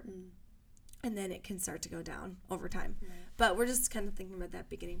maximal effort. And then it can start to go down over time. Right. But we're just kind of thinking about that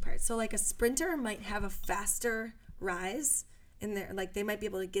beginning part. So like a sprinter might have a faster rise in there. Like they might be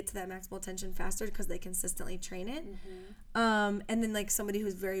able to get to that maximal tension faster because they consistently train it. And then like somebody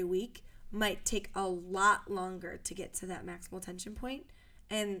who's very weak might take a lot longer to get to that maximal tension point,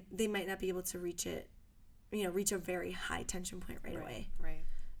 and they might not be able to reach it, reach a very high tension point right away. Right.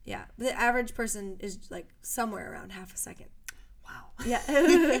 Yeah. The average person is like somewhere around half a second. Wow. Yeah.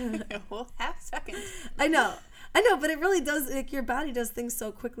 Well, half a second. I know, but it really does, like, your body does things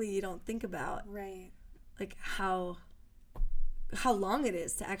so quickly you don't think about, Right. like, how long it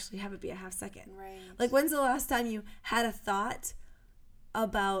is to actually have it be a half second. Right. Like, when's the last time you had a thought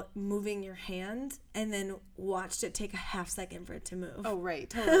about moving your hand and then watched it take a half second for it to move? Oh, right.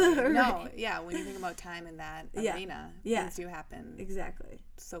 Totally. Right. No, yeah, when you think about time in that arena, things do happen Exactly.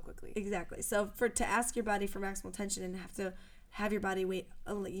 so quickly. Exactly. So to ask your body for maximal tension and have to have your body wait,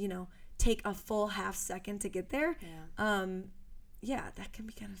 take a full half second to get there, that can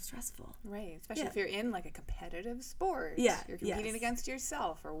be kind of stressful. Right. Especially if you're in like a competitive sport. Yeah. You're competing against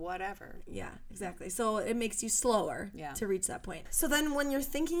yourself or whatever. Yeah, exactly. So it makes you slower to reach that point. So then when you're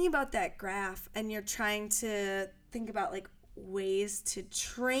thinking about that graph and you're trying to think about like ways to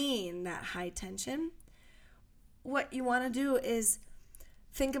train that high tension, what you want to do is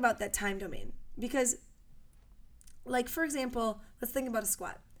think about that time domain. Because, like, for example, let's think about a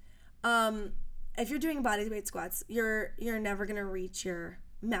squat. If you're doing body weight squats, you're never going to reach your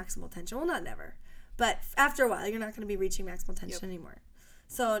maximal tension. Well, not never, but after a while, you're not going to be reaching maximal tension anymore.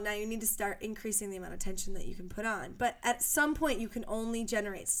 So now you need to start increasing the amount of tension that you can put on. But at some point, you can only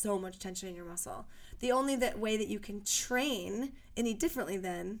generate so much tension in your muscle. The only way that you can train any differently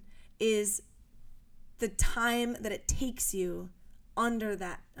then is the time that it takes you under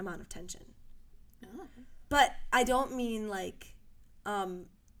that amount of tension. Oh. But I don't mean like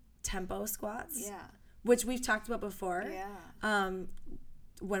tempo squats, which we've talked about before,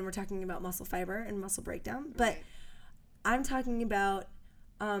 when we're talking about muscle fiber and muscle breakdown. But I'm talking about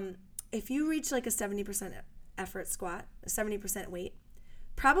if you reach like a 70% effort squat, 70% weight,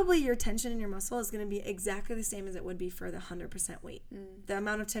 probably your tension in your muscle is going to be exactly the same as it would be for the 100% weight. The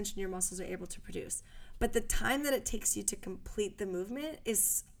amount of tension your muscles are able to produce. But the time that it takes you to complete the movement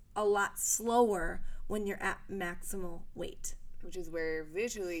is a lot slower when you're at maximal weight. Which is where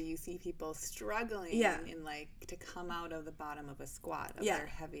visually you see people struggling in like to come out of the bottom of a squat, of their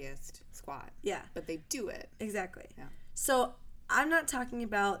heaviest squat. Yeah. But they do it. Exactly. Yeah. So I'm not talking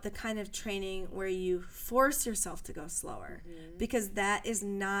about the kind of training where you force yourself to go slower, because that is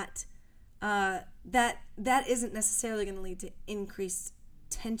not that isn't necessarily going to lead to increased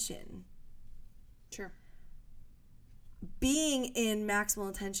tension. Sure. Being in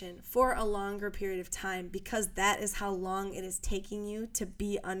maximal tension for a longer period of time, because that is how long it is taking you to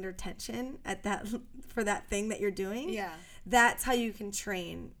be under tension at that for that thing that you're doing. Yeah. That's how you can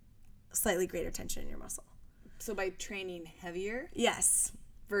train slightly greater tension in your muscle. So by training heavier? Yes.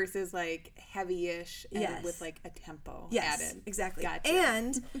 Versus like heavy-ish and with like a tempo added. Exactly. Gotcha.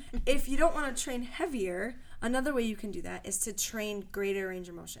 And if you don't want to train heavier, another way you can do that is to train greater range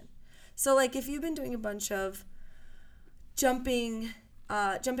of motion. So like if you've been doing a bunch of jumping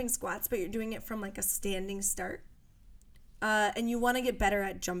squats, but you're doing it from like a standing start, and you want to get better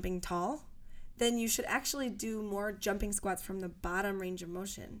at jumping tall, then you should actually do more jumping squats from the bottom range of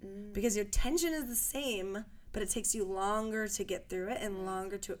motion, because your tension is the same, but it takes you longer to get through it and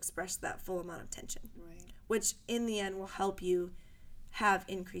longer to express that full amount of tension, which in the end will help you have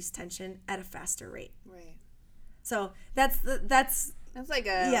increased tension at a faster rate. Right. So that's like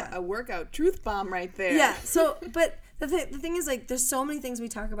a workout truth bomb right there. Yeah. So, but The thing is, like, there's so many things we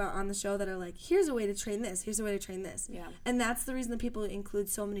talk about on the show that are like, here's a way to train this, here's a way to train this. Yeah. And that's the reason that people include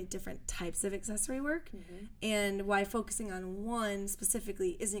so many different types of accessory work, and why focusing on one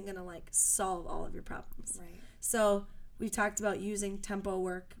specifically isn't going to, like, solve all of your problems. Right. So we've talked about using tempo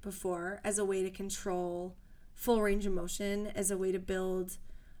work before as a way to control full range of motion, as a way to build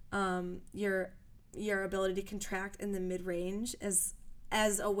your ability to contract in the mid-range, as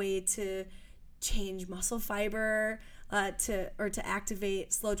a way to change muscle fiber, to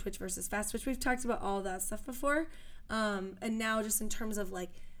activate slow twitch versus fast twitch. We've talked about all of that stuff before. And now just in terms of, like,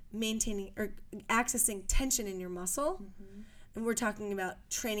 maintaining or accessing tension in your muscle, and we're talking about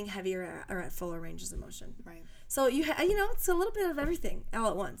training heavier or at fuller ranges of motion. Right. So it's a little bit of everything all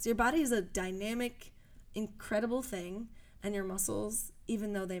at once. Your body is a dynamic, incredible thing, and your muscles,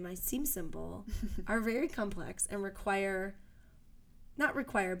 even though they might seem simple, are very complex and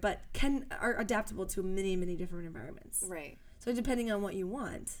are adaptable to many, many different environments. Right. So depending on what you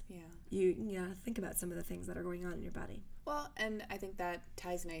want, Yeah. you think about some of the things that are going on in your body. Well, and I think that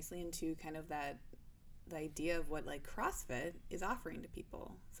ties nicely into kind of the idea of what, like, CrossFit is offering to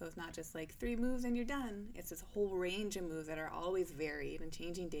people. So it's not just like 3 moves and you're done. It's this whole range of moves that are always varied and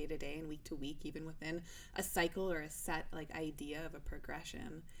changing day to day and week to week, even within a cycle or a set, like, idea of a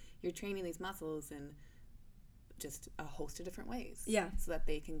progression. You're training these muscles in just a host of different ways. Yeah. So that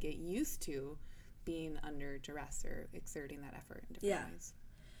they can get used to being under duress or exerting that effort in different ways.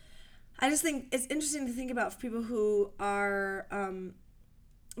 I just think it's interesting to think about for people who are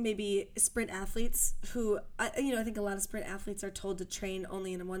maybe sprint athletes who, I think a lot of sprint athletes are told to train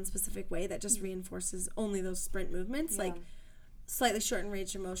only in one specific way that just reinforces only those sprint movements, like slightly shortened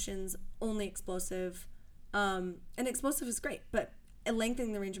range of motions, only explosive. And explosive is great, but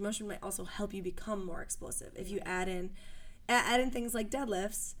lengthening the range of motion might also help you become more explosive. If you add in things like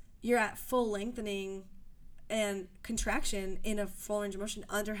deadlifts, you're at full lengthening and contraction in a full range of motion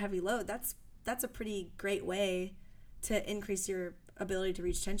under heavy load. That's a pretty great way to increase your ability to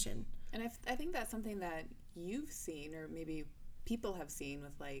reach tension. And I think that's something that you've seen, or maybe people have seen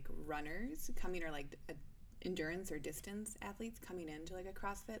with, like, runners coming, or like endurance or distance athletes coming into, like, a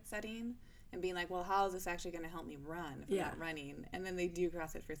CrossFit setting and being like, well, how is this actually going to help me run if I'm not running? And then they do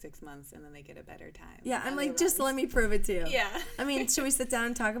CrossFit for 6 months and then they get a better time. Yeah, I'm like, just let me prove it to you. Yeah. I mean, should we sit down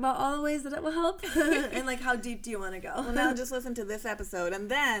and talk about all the ways that it will help? And, like, how deep do you want to go? Well, now just listen to this episode and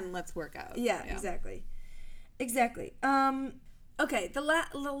then let's work out. Yeah. Exactly. Okay, the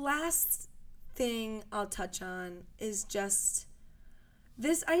last thing I'll touch on is just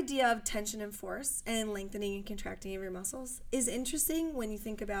this idea of tension and force and lengthening and contracting of your muscles is interesting when you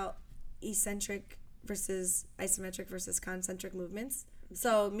think about eccentric versus isometric versus concentric movements.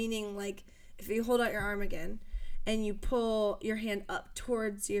 So meaning, like, if you hold out your arm again and you pull your hand up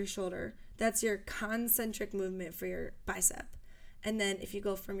towards your shoulder, that's your concentric movement for your bicep. And then if you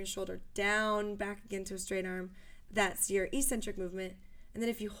go from your shoulder down back again to a straight arm, that's your eccentric movement. And then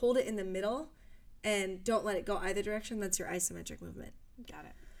if you hold it in the middle and don't let it go either direction, that's your isometric movement. Got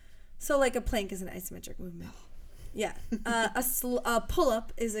it. So, like, a plank is an isometric movement. Yeah. A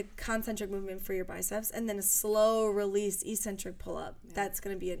pull-up is a concentric movement for your biceps, and then a slow release eccentric pull-up. Yeah. That's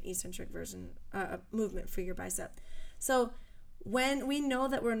going to be an eccentric version movement for your bicep. So when we know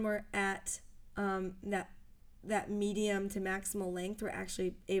that when we're at that medium to maximal length, we're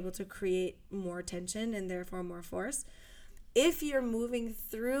actually able to create more tension and therefore more force. If you're moving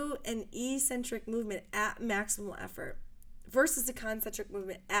through an eccentric movement at maximal effort versus a concentric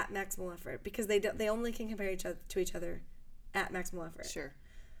movement at maximal effort, because they only can compare to each other at maximal effort. Sure.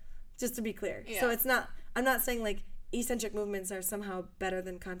 Just to be clear. Yeah. So I'm not saying, like, eccentric movements are somehow better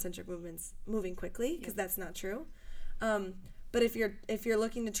than concentric movements moving quickly, because that's not true. But if you're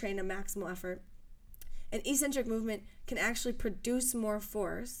looking to train a maximal effort, an eccentric movement can actually produce more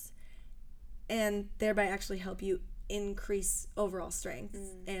force and thereby actually help you increase overall strength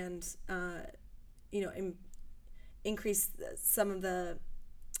and increase some of the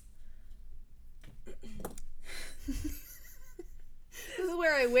This is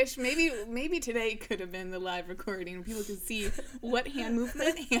where I wish maybe today could have been the live recording where people could see what hand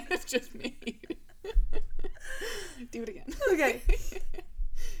movement Hannah just made. Do it again. Okay.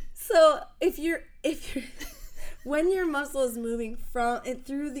 So if you're when your muscle is moving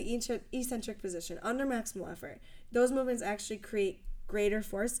through the eccentric position under maximal effort, those movements actually create greater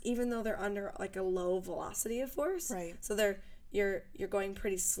force, even though they're under, like, a low velocity of force. Right. So you're going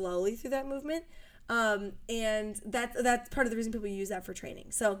pretty slowly through that movement, and that's part of the reason people use that for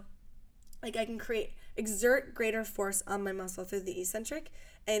training. So, like, I can exert greater force on my muscle through the eccentric,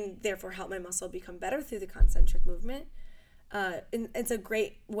 and therefore help my muscle become better through the concentric movement. it's a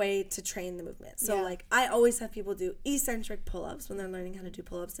great way to train the movement. So Yeah. like I always have people do eccentric pull-ups when they're learning how to do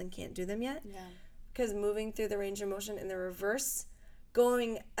pull-ups and can't do them yet. Yeah. Because moving through the range of motion in the reverse,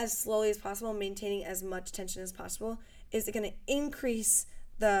 going as slowly as possible, maintaining as much tension as possible, is going to increase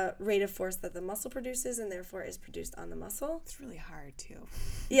the rate of force that the muscle produces and therefore is produced on the muscle. It's really hard too.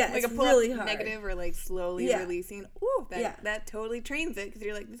 Yeah, Like it's a pull-up really hard. negative or like slowly Yeah. releasing. Ooh, that, Yeah. that totally trains it because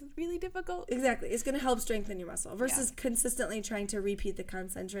you're like, this is really difficult. Exactly. It's going to help strengthen your muscle versus consistently trying to repeat the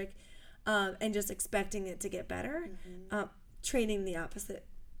concentric and just expecting it to get better. Training the opposite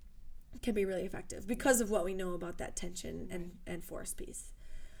can be really effective because of what we know about that tension and force piece.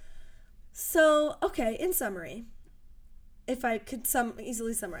 So, okay, in summary, if I could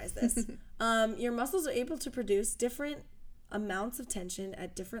easily summarize this, your muscles are able to produce different amounts of tension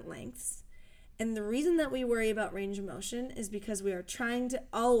at different lengths. And the reason that we worry about range of motion is because we are trying to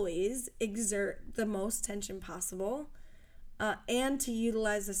always exert the most tension possible and to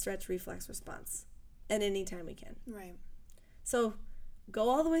utilize the stretch reflex response at any time we can. Right. So go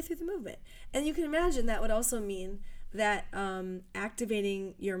all the way through the movement. And you can imagine that would also mean that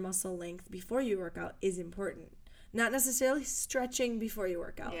activating your muscle length before you work out is important. Not necessarily stretching before you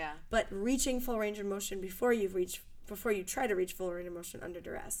work out, but reaching full range of motion before you try to reach full range of motion under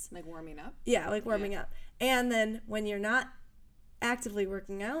duress. Like warming up? Yeah, like warming up. And then when you're not actively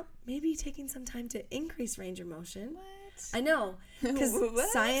working out, maybe taking some time to increase range of motion. What? I know, because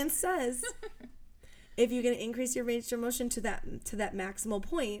science says if you can increase your range of motion to that maximal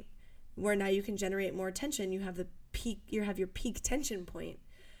point where now you can generate more tension, you have your peak tension point,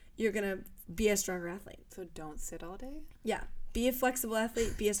 you're going to be a stronger athlete. So don't sit all day? Yeah. Be a flexible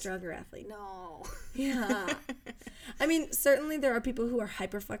athlete, be a stronger athlete. No. Yeah. I mean, certainly there are people who are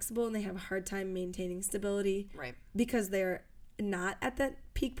hyper flexible and they have a hard time maintaining stability. Right. Because they're not at that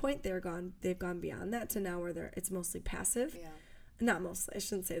peak point. They've gone beyond that to now where it's mostly passive. Yeah. Not mostly, I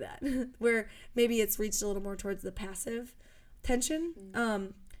shouldn't say that. Where maybe it's reached a little more towards the passive tension.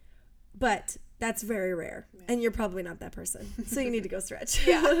 But that's very rare. Yeah. And you're probably not that person. So you need to go stretch.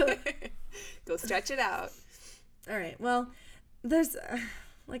 Yeah. Go stretch it out. All right. Well, there's,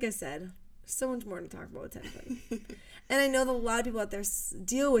 like I said, so much more to talk about with tension. And I know that a lot of people out there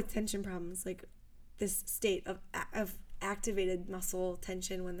deal with tension problems, like this state of activated muscle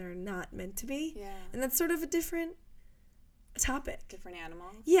tension when they're not meant to be. Yeah. And that's sort of a different topic. Different animal.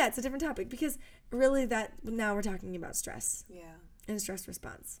 Yeah, it's a different topic because really now we're talking about stress. Yeah. And stress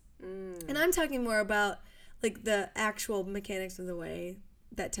response. And I'm talking more about like the actual mechanics of the way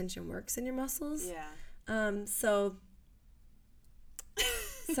that tension works in your muscles. Yeah. So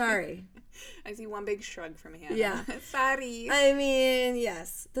sorry. I see one big shrug from Hannah. Yeah. Sorry. I mean,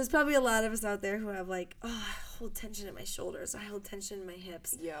 yes. There's probably a lot of us out there who have like, I hold tension in my shoulders. I hold tension in my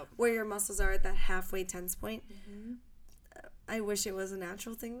hips. Yep. Where your muscles are at that halfway tense point. Mm-hmm. I wish it was a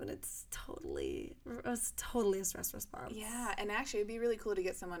natural thing, but it's totally a stress response. Yeah, and actually it'd be really cool to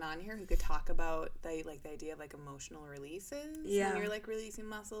get someone on here who could talk about the idea of like emotional releases. Yeah. When you're like releasing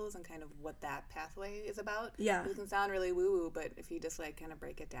muscles and kind of what that pathway is about. Yeah. It can sound really woo-woo, but if you just like kind of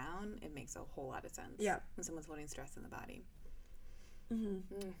break it down, it makes a whole lot of sense. Yeah. When someone's holding stress in the body.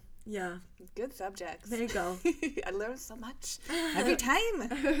 Mm-hmm. Yeah. Good subjects. There you go. I learn so much every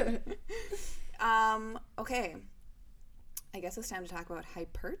time. Okay. I guess it's time to talk about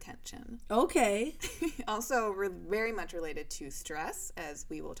hypertension. Okay. Also, very much related to stress, as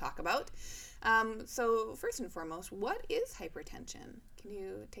we will talk about. So, first and foremost, what is hypertension? Can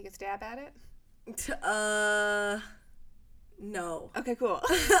you take a stab at it? No. Okay, cool.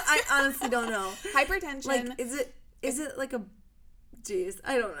 I honestly don't know. Hypertension. Like, is it like a... Jeez,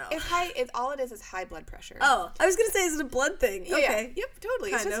 I don't know. All it is high blood pressure. Oh, I was going to say, is it a blood thing? Yeah, Okay. Yep,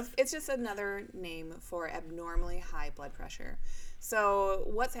 totally. Kind of. It's just another name for abnormally high blood pressure. So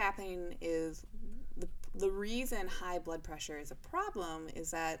what's happening is the reason high blood pressure is a problem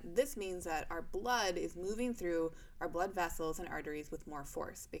is that this means that our blood is moving through our blood vessels and arteries with more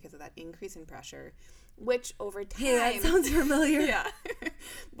force because of that increase in pressure, which over time... Hey, that sounds familiar. Yeah.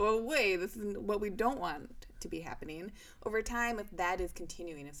 But wait, this is what we don't want to be happening. Over time, if that is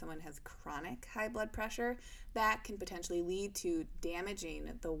continuing, if someone has chronic high blood pressure, that can potentially lead to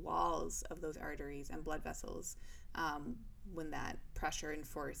damaging the walls of those arteries and blood vessels when that pressure and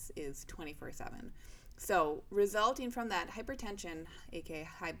force is 24/7. So resulting from that, hypertension, aka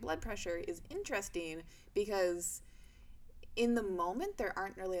high blood pressure, is interesting because in the moment there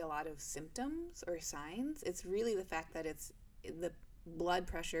aren't really a lot of symptoms or signs. It's really the fact that the blood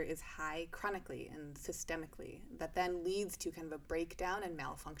pressure is high chronically and systemically that then leads to kind of a breakdown and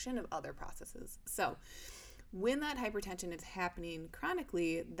malfunction of other processes. So when that hypertension is happening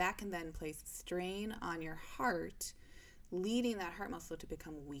chronically, that can then place strain on your heart leading that heart muscle to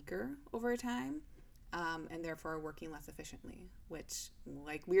become weaker over time, and therefore working less efficiently, which,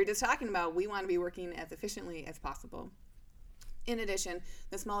 like we were just talking about, we want to be working as efficiently as possible. In addition,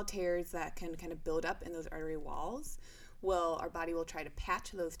 the small tears that can kind of build up in those artery walls, our body will try to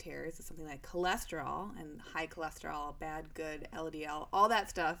patch those tears with something like cholesterol, and high cholesterol, bad, good, LDL, all that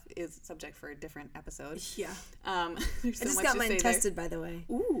stuff is subject for a different episode. Yeah. I just got mine tested, by the way.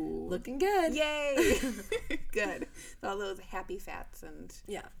 Ooh. Looking good. Yay. Good. All those happy fats and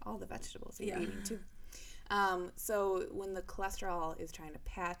all the vegetables you're eating too. So when the cholesterol is trying to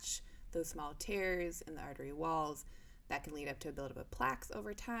patch those small tears in the artery walls, that can lead up to a buildup of plaques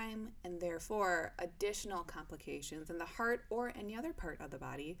over time, and therefore additional complications in the heart or any other part of the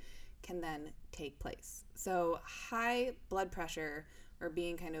body can then take place. So high blood pressure, or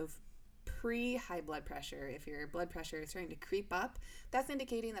being kind of pre-high blood pressure, if your blood pressure is starting to creep up, that's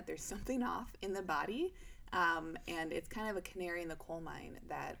indicating that there's something off in the body, and it's kind of a canary in the coal mine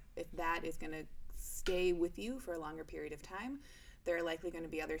that if that is going to stay with you for a longer period of time, there are likely going to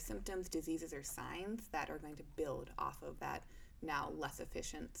be other symptoms, diseases, or signs that are going to build off of that now less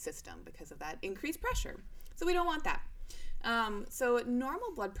efficient system because of that increased pressure. So we don't want that. So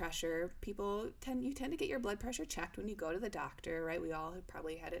normal blood pressure, you tend to get your blood pressure checked when you go to the doctor, right? We all have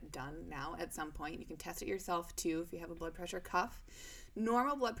probably had it done now at some point. You can test it yourself too if you have a blood pressure cuff.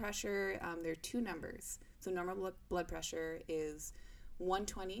 Normal blood pressure, there are two numbers. So normal blood pressure is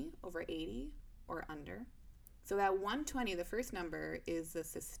 120/80 or under. So that 120, the first number, is the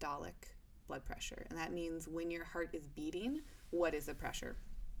systolic blood pressure. And that means when your heart is beating, what is the pressure?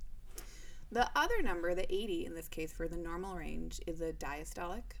 The other number, the 80 in this case for the normal range, is the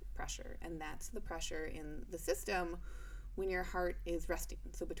diastolic pressure. And that's the pressure in the system when your heart is resting,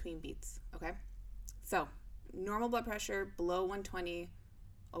 so between beats, okay? So normal blood pressure below 120/80.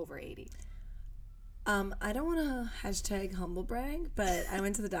 I don't want to hashtag humble brag, but I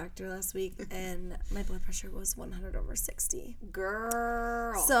went to the doctor last week and my blood pressure was 100/60.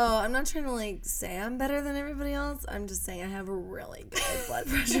 Girl. So I'm not trying to say I'm better than everybody else. I'm just saying I have a really good blood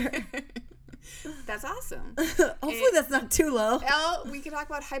pressure. That's awesome. Hopefully that's not too low. We can talk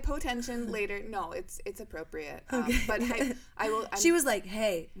about hypotension later. No, it's appropriate. Okay. But she was like,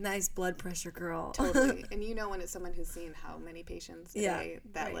 "Hey, nice blood pressure, girl." Totally. And when it's someone who's seen how many patients today,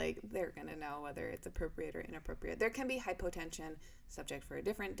 that they're gonna know whether it's appropriate or inappropriate. There can be hypotension, subject for a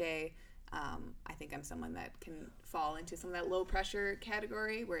different day. I think I'm someone that can fall into some of that low pressure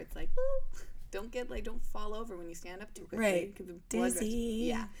category where it's like, ooh, don't fall over when you stand up too quickly. Right. Dizzy.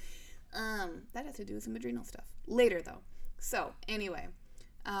 Yeah. That has to do with some adrenal stuff later, though. So anyway,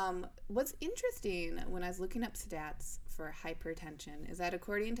 what's interesting when I was looking up stats for hypertension is that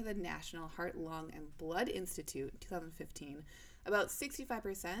according to the National Heart, Lung, and Blood Institute in 2015, about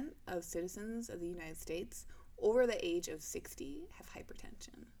 65% of citizens of the United States over the age of 60 have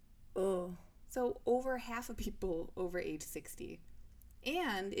hypertension. Oh. So over half of people over age 60.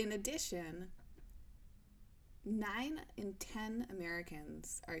 And in addition, 9 in 10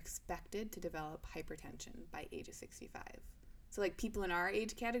 Americans are expected to develop hypertension by age of 65. So people in our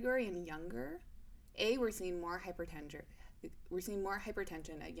age category and younger, we're seeing more hypertension. We're seeing more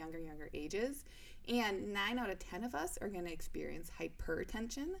hypertension at younger ages, and 9 out of 10 of us are going to experience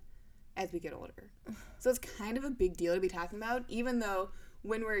hypertension as we get older. So it's kind of a big deal to be talking about, even though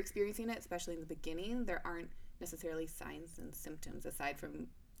when we're experiencing it, especially in the beginning, there aren't necessarily signs and symptoms aside from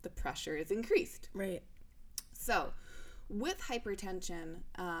the pressure is increased. Right. So, with hypertension,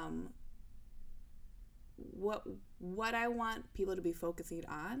 what I want people to be focusing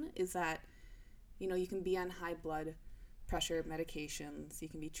on is that, you can be on high blood pressure medications, you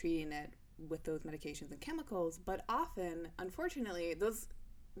can be treating it with those medications and chemicals, but often, unfortunately, those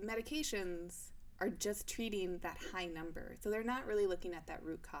medications are just treating that high number. So they're not really looking at that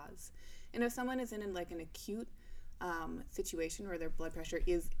root cause. And if someone is in an acute situation where their blood pressure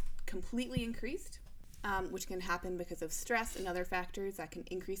is completely increased, which can happen because of stress and other factors that can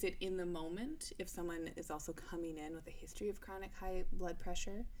increase it in the moment if someone is also coming in with a history of chronic high blood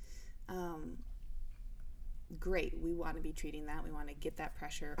pressure. Great, we want to be treating that. We want to get that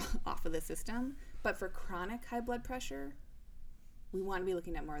pressure off of the system. But for chronic high blood pressure, we want to be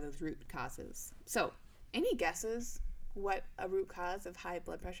looking at more of those root causes. So, any guesses what a root cause of high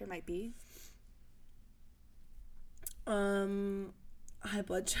blood pressure might be? High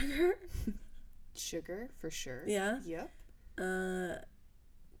blood sugar. Sugar, for sure. Yeah. Yep.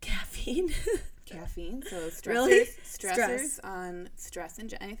 Caffeine. Caffeine. So stressors. Really? Stressors on stress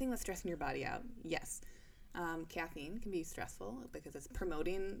and anything that's stressing your body out. Yes. Caffeine can be stressful because it's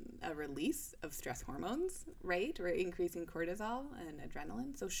promoting a release of stress hormones, right? Or increasing cortisol and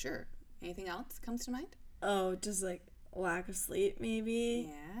adrenaline. So sure. Anything else comes to mind? Oh, just lack of sleep, maybe.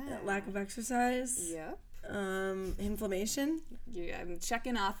 Yeah. Lack of exercise. Yep. Inflammation. Yeah, I'm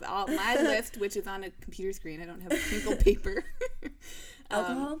checking off all my list, which is on a computer screen. I don't have a crinkle paper.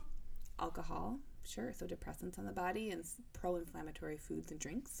 Alcohol. Alcohol, sure. So depressants on the body and pro-inflammatory foods and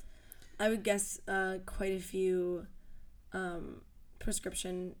drinks. I would guess quite a few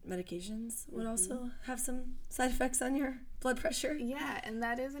prescription medications would also have some side effects on your blood pressure. Yeah, and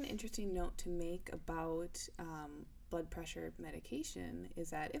that is an interesting note to make about blood pressure medication, is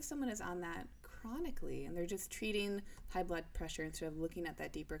that if someone is on that chronically and they're just treating high blood pressure instead of looking at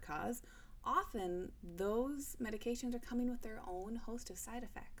that deeper cause, often those medications are coming with their own host of side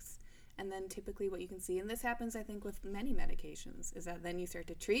effects. And then typically what you can see, and this happens I think with many medications, is that then you start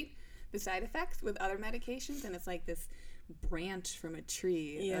to treat the side effects with other medications, and it's like this branch from a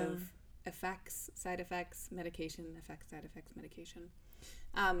tree of effects, side effects, medication, effects, side effects, medication.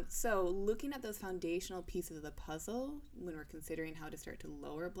 So looking at those foundational pieces of the puzzle when we're considering how to start to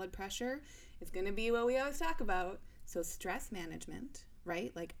lower blood pressure is going to be what we always talk about. So stress management,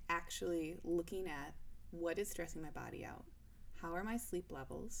 right? Like actually looking at what is stressing my body out. How are my sleep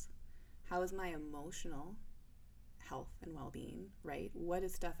levels? How is my emotional health and well-being, right? What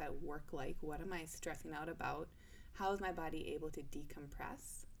is stuff at work like? What am I stressing out about? How is my body able to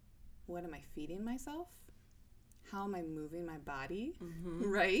decompress? What am I feeding myself? How am I moving my body,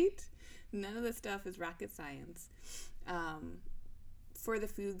 right? None of this stuff is rocket science. For the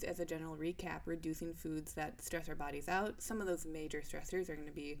foods, as a general recap, reducing foods that stress our bodies out, some of those major stressors are going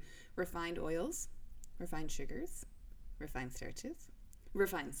to be refined oils, refined sugars, refined starches,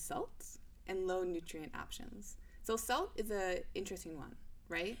 refined salts, and low nutrient options. So salt is an interesting one,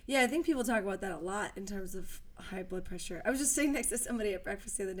 right? Yeah, I think people talk about that a lot in terms of high blood pressure. I was just sitting next to somebody at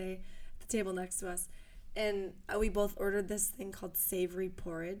breakfast the other day, at the table next to us, and we both ordered this thing called savory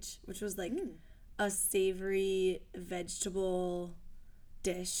porridge, which was like a savory vegetable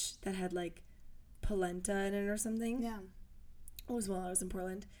dish that had like polenta in it or something. Yeah. It was while I was in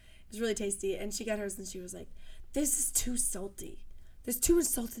Portland. It was really tasty. And she got hers and she was like, "This is too salty. There's too much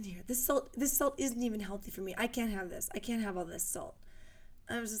salt in here. This salt isn't even healthy for me. I can't have this. I can't have all this salt."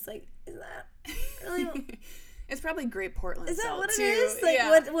 I was just like, "Is that really?" It's probably great Portland Is that salt, what it too. is? Like, Yeah.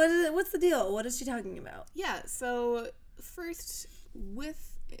 what is it? What's the deal? What is she talking about? Yeah, so first,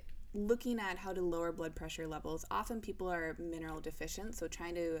 with looking at how to lower blood pressure levels, often people are mineral deficient, so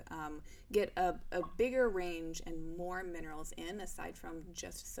trying to get a bigger range and more minerals in, aside from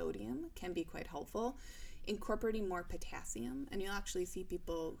just sodium, can be quite helpful. Incorporating more potassium, and you'll actually see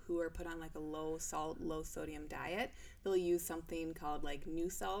people who are put on like a low salt, low sodium diet, they'll use something called like new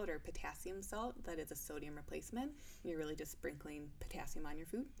salt or potassium salt that is a sodium replacement, and you're really just sprinkling potassium on your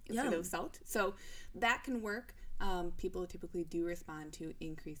food instead of salt. So that can work. People typically do respond to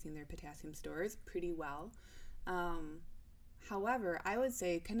increasing their potassium stores pretty well. However, I would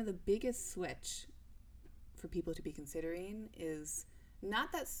say kind of the biggest switch for people to be considering is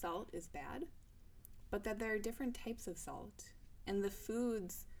not that salt is bad, but that there are different types of salt, and the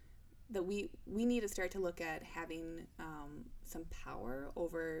foods that we need to start to look at having some power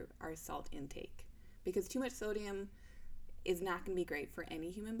over our salt intake, because too much sodium is not going to be great for any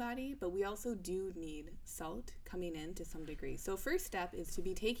human body, but we also do need salt coming in to some degree. So first step is to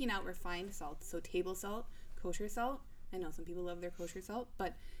be taking out refined salts, so table salt, kosher salt. I know some people love their kosher salt,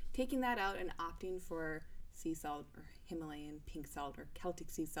 but taking that out and opting for sea salt or Himalayan pink salt or Celtic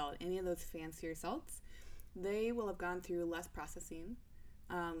sea salt, any of those fancier salts, they will have gone through less processing.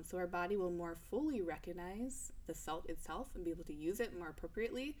 So our body will more fully recognize the salt itself and be able to use it more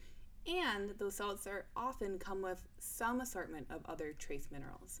appropriately. And those salts are often come with some assortment of other trace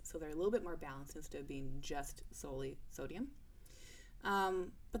minerals. So they're a little bit more balanced instead of being just solely sodium.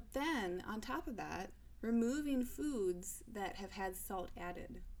 But then on top of that, removing foods that have had salt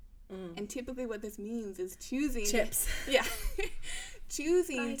added. And typically what this means is choosing Chips. Yeah.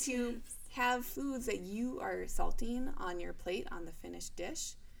 choosing to have foods that you are salting on your plate on the finished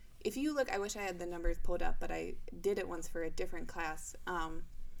dish. If you look, I wish I had the numbers pulled up, but I did it once for a different class.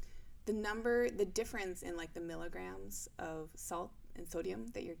 The difference in like the milligrams of salt and sodium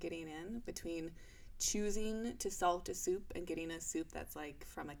that you're getting in between choosing to salt a soup and getting a soup that's like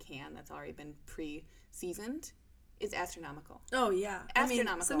from a can that's already been pre-seasoned is astronomical. Oh, yeah.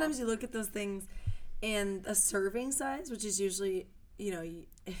 Astronomical. I mean, sometimes you look at those things and a serving size, which is usually, you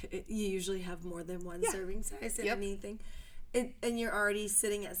usually have more than one serving size in anything. And you're already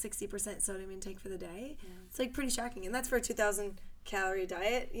sitting at 60% sodium intake for the day. Yeah. It's like pretty shocking. And that's for a 2,000 calorie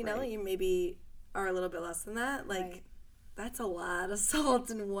diet. You know, you maybe are a little bit less than that. Like, That's a lot of salt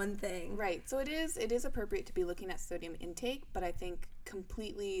in one thing. Right. So it is appropriate to be looking at sodium intake, but I think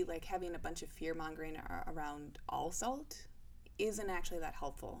completely like having a bunch of fear-mongering around all salt isn't actually that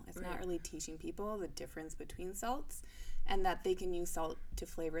helpful. It's not really teaching people the difference between salts and that they can use salt to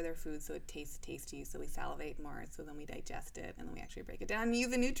flavor their food so it tastes tasty, so we salivate more, so then we digest it, and then we actually break it down and use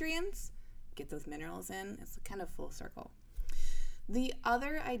the nutrients, get those minerals in. It's kind of full circle. The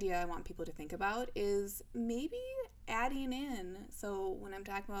other idea I want people to think about is maybe adding in, so when I'm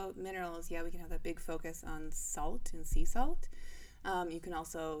talking about minerals, yeah, we can have that big focus on salt and sea salt. You can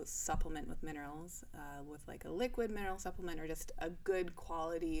also supplement with minerals with like a liquid mineral supplement or just a good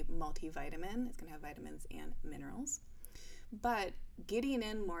quality multivitamin. It's going to have vitamins and minerals. But getting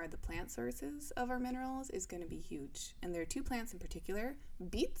in more of the plant sources of our minerals is going to be huge. And there are two plants in particular,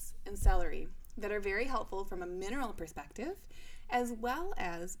 beets and celery, that are very helpful from a mineral perspective, as well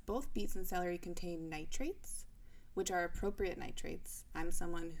as both beets and celery contain nitrates, which are appropriate nitrates. I'm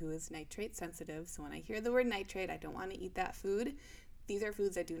someone who is nitrate sensitive, so when I hear the word nitrate, I don't want to eat that food. These are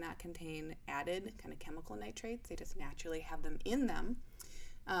foods that do not contain added kind of chemical nitrates. They just naturally have them in them.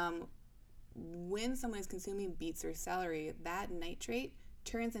 When someone is consuming beets or celery, that nitrate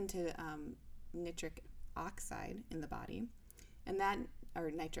turns into nitric oxide in the body, and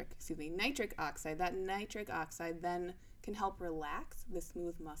nitric oxide. That nitric oxide then can help relax the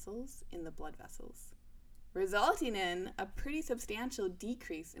smooth muscles in the blood vessels, resulting in a pretty substantial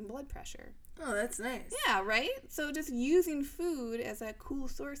decrease in blood pressure. Oh, that's nice. Yeah, right? So just using food as a cool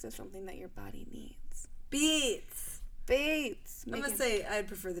source of something that your body needs. Beets. I'm going to say I'd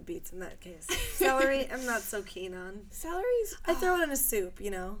prefer the beets in that case. Celery, I'm not so keen on. Celery's... I throw it in a soup, you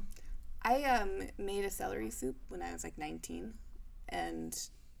know. I made a celery soup when I was like 19 and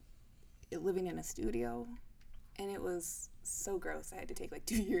living in a studio, and it was so gross. I had to take like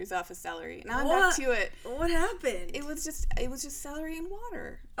 2 years off of celery. Now I'm back to it. What happened? It was just celery and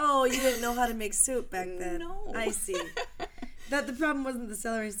water. Oh, you didn't know how to make soup back then. No. I see. That the problem wasn't the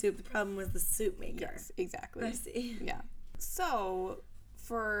celery soup, the problem was the soup maker. Yes, exactly. I see. Yeah. So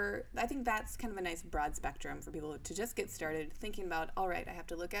I think that's kind of a nice broad spectrum for people to just get started thinking about, all right, I have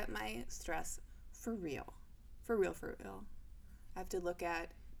to look at my stress for real. For real. I have to look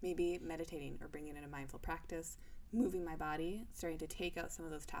at maybe meditating or bringing in a mindful practice, moving my body, starting to take out some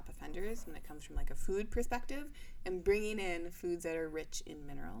of those top offenders when it comes from like a food perspective, and bringing in foods that are rich in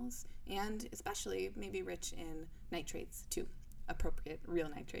minerals and especially maybe rich in nitrates too. Appropriate real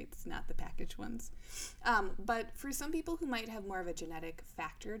nitrates, not the packaged ones. But for some people who might have more of a genetic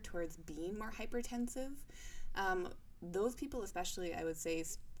factor towards being more hypertensive, those people especially, I would say,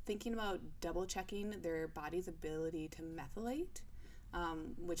 thinking about double checking their body's ability to methylate,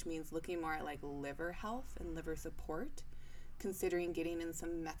 which means looking more at like liver health and liver support, considering getting in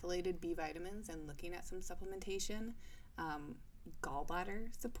some methylated B vitamins and looking at some supplementation.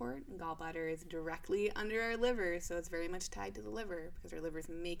 Gallbladder support. Gallbladder is directly under our liver, so it's very much tied to the liver because our liver is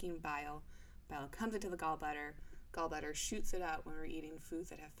making bile. Bile comes into the gallbladder. Gallbladder shoots it out when we're eating foods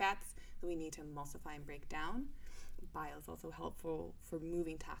that have fats that we need to emulsify and break down. Bile is also helpful for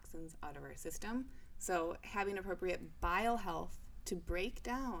moving toxins out of our system. So having appropriate bile health to break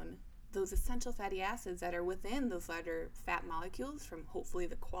down those essential fatty acids that are within those larger fat molecules from hopefully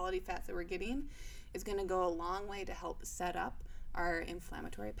the quality fats that we're getting is going to go a long way to help set up our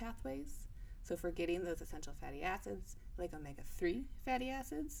inflammatory pathways. So if we're getting those essential fatty acids, like omega-3 fatty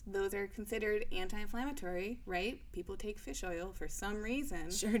acids, those are considered anti-inflammatory, right? People take fish oil for some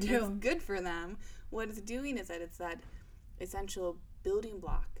reason. Sure do. It's good for them. What it's doing is that it's that essential building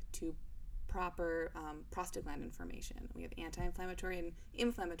block to proper prostaglandin formation. We have anti-inflammatory and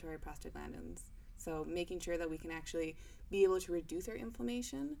inflammatory prostaglandins. So making sure that we can actually be able to reduce our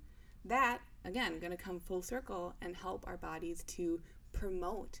inflammation, that, again, going to come full circle and help our bodies to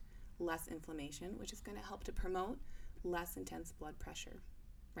promote less inflammation, which is going to help to promote less intense blood pressure,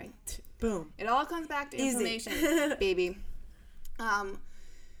 right? Boom. It all comes back to inflammation, baby.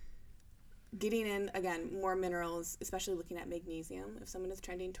 Getting in, again, more minerals, especially looking at magnesium. If someone is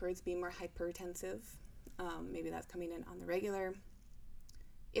trending towards being more hypertensive, maybe that's coming in on the regular.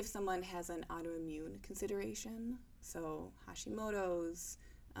 If someone has an autoimmune consideration, so Hashimoto's,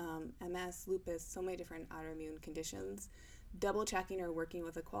 MS, lupus, so many different autoimmune conditions, double checking or working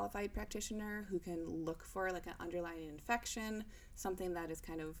with a qualified practitioner who can look for like an underlying infection, something that is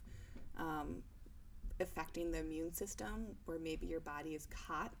kind of affecting the immune system, where maybe your body is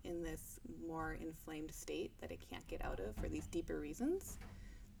caught in this more inflamed state that it can't get out of for these deeper reasons.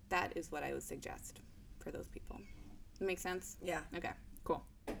 That is what I would suggest for those people. Make sense? Yeah. Okay, cool.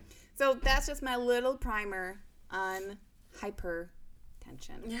 So that's just my little primer on hypertension.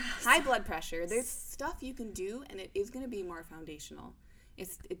 tension. Yes. High blood pressure. There's stuff you can do, and it is going to be more foundational.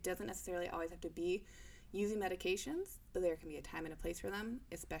 It doesn't necessarily always have to be using medications, but there can be a time and a place for them,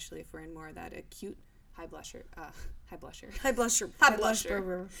 especially if we're in more of that acute high blood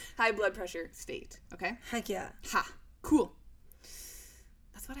pressure state. Okay. Heck yeah. Ha. Cool.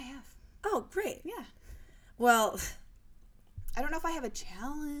 That's what I have. Oh, great. Yeah. Well, I don't know if I have a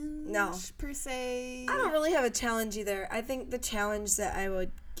challenge per se. I don't really have a challenge either. I think the challenge that I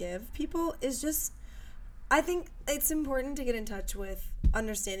would give people is just, I think it's important to get in touch with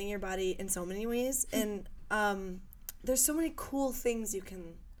understanding your body in so many ways. And there's so many cool things you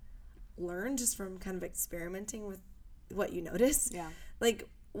can learn just from kind of experimenting with what you notice. Yeah. Like,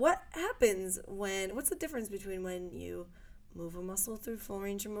 what's the difference between when you move a muscle through full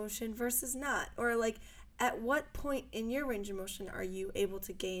range of motion versus not? Or like, at what point in your range of motion are you able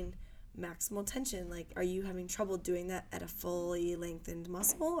to gain maximal tension? Like, are you having trouble doing that at a fully lengthened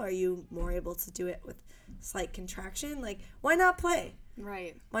muscle? Are you more able to do it with slight contraction? Like, why not play?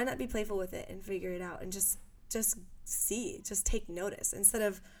 Right. Why not be playful with it and figure it out and just take notice instead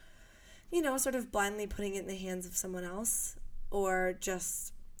of, sort of blindly putting it in the hands of someone else, or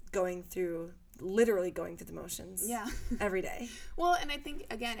just literally going through the motions every day. Well, and I think,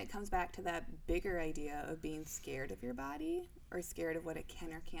 again, it comes back to that bigger idea of being scared of your body or scared of what it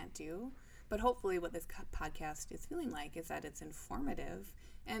can or can't do. But hopefully what this podcast is feeling like is that it's informative,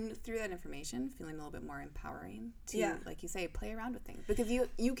 and through that information, feeling a little bit more empowering to, like you say, play around with things. Because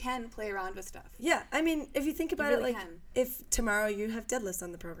you can play around with stuff. Yeah. I mean, if you think about really it, like, if tomorrow you have deadlifts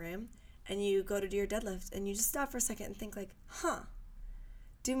on the program, and you go to do your deadlift, and you just stop for a second and think like,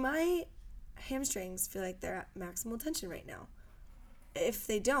 do my hamstrings feel like they're at maximal tension right now? If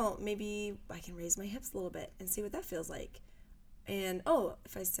they don't, maybe I can raise my hips a little bit and see what that feels like. And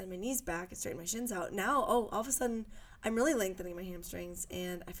if I send my knees back and straighten my shins out, now all of a sudden I'm really lengthening my hamstrings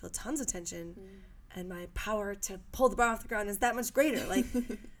and I feel tons of tension, and my power to pull the bar off the ground is that much greater. Like,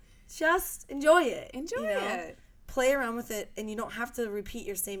 just enjoy it. Enjoy it. Play around with it, and you don't have to repeat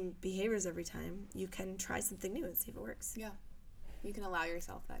your same behaviors every time. You can try something new and see if it works. Yeah. You can allow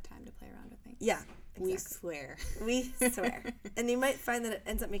yourself that time to play around with things. Yeah, exactly. We swear. We swear. And you might find that it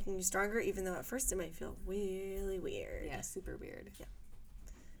ends up making you stronger, even though at first it might feel really weird. Yeah, super weird. Yeah.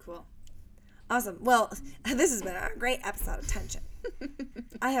 Cool. Awesome. Well, this has been a great episode of tension.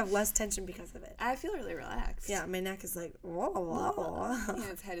 I have less tension because of it. I feel really relaxed. Yeah, my neck is like, whoa.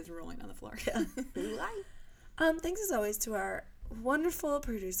 Yeah, his head is rolling on the floor. Yeah. Thanks as always to our wonderful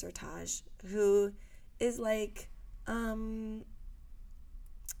producer, Taj, who is like a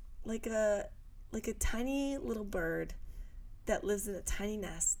tiny little bird that lives in a tiny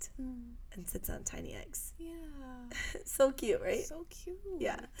nest and sits on tiny eggs. Yeah. So cute, right? So cute.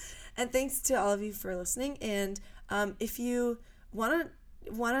 Yeah. And thanks to all of you for listening. And if you want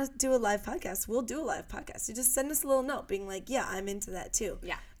to do a live podcast, we'll do a live podcast. You just send us a little note being like, yeah, I'm into that too.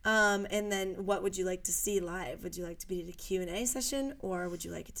 Yeah. And then what would you like to see live? Would you like to be a Q&A session, or would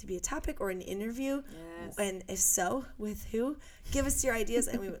you like it to be a topic or an interview? Yes. And if so, with who? Give us your ideas,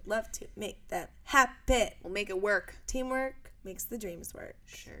 and we would love to make them happen. We'll make it work. Teamwork makes the dreams work.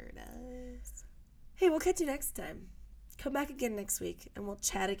 Sure does. Hey, we'll catch you next time. Come back again next week, and we'll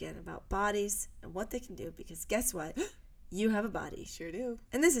chat again about bodies and what they can do, because guess what? You have a body. Sure do.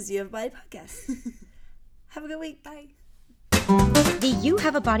 And this is You Have a Body Podcast. Have a good week. Bye. The You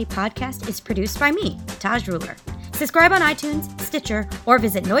Have a Body podcast is produced by me, Taj Ruler. Subscribe on iTunes, Stitcher, or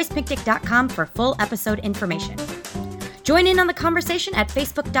visit noisepicnic.com for full episode information. Join in on the conversation at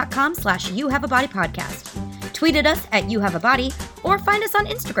facebook.com/YouHaveABodyPodcast. Tweet at us at YouHaveABody, or find us on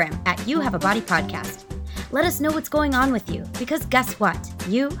Instagram at YouHaveABodyPodcast. Let us know what's going on with you, because guess what?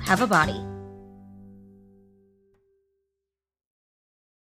 You have a body.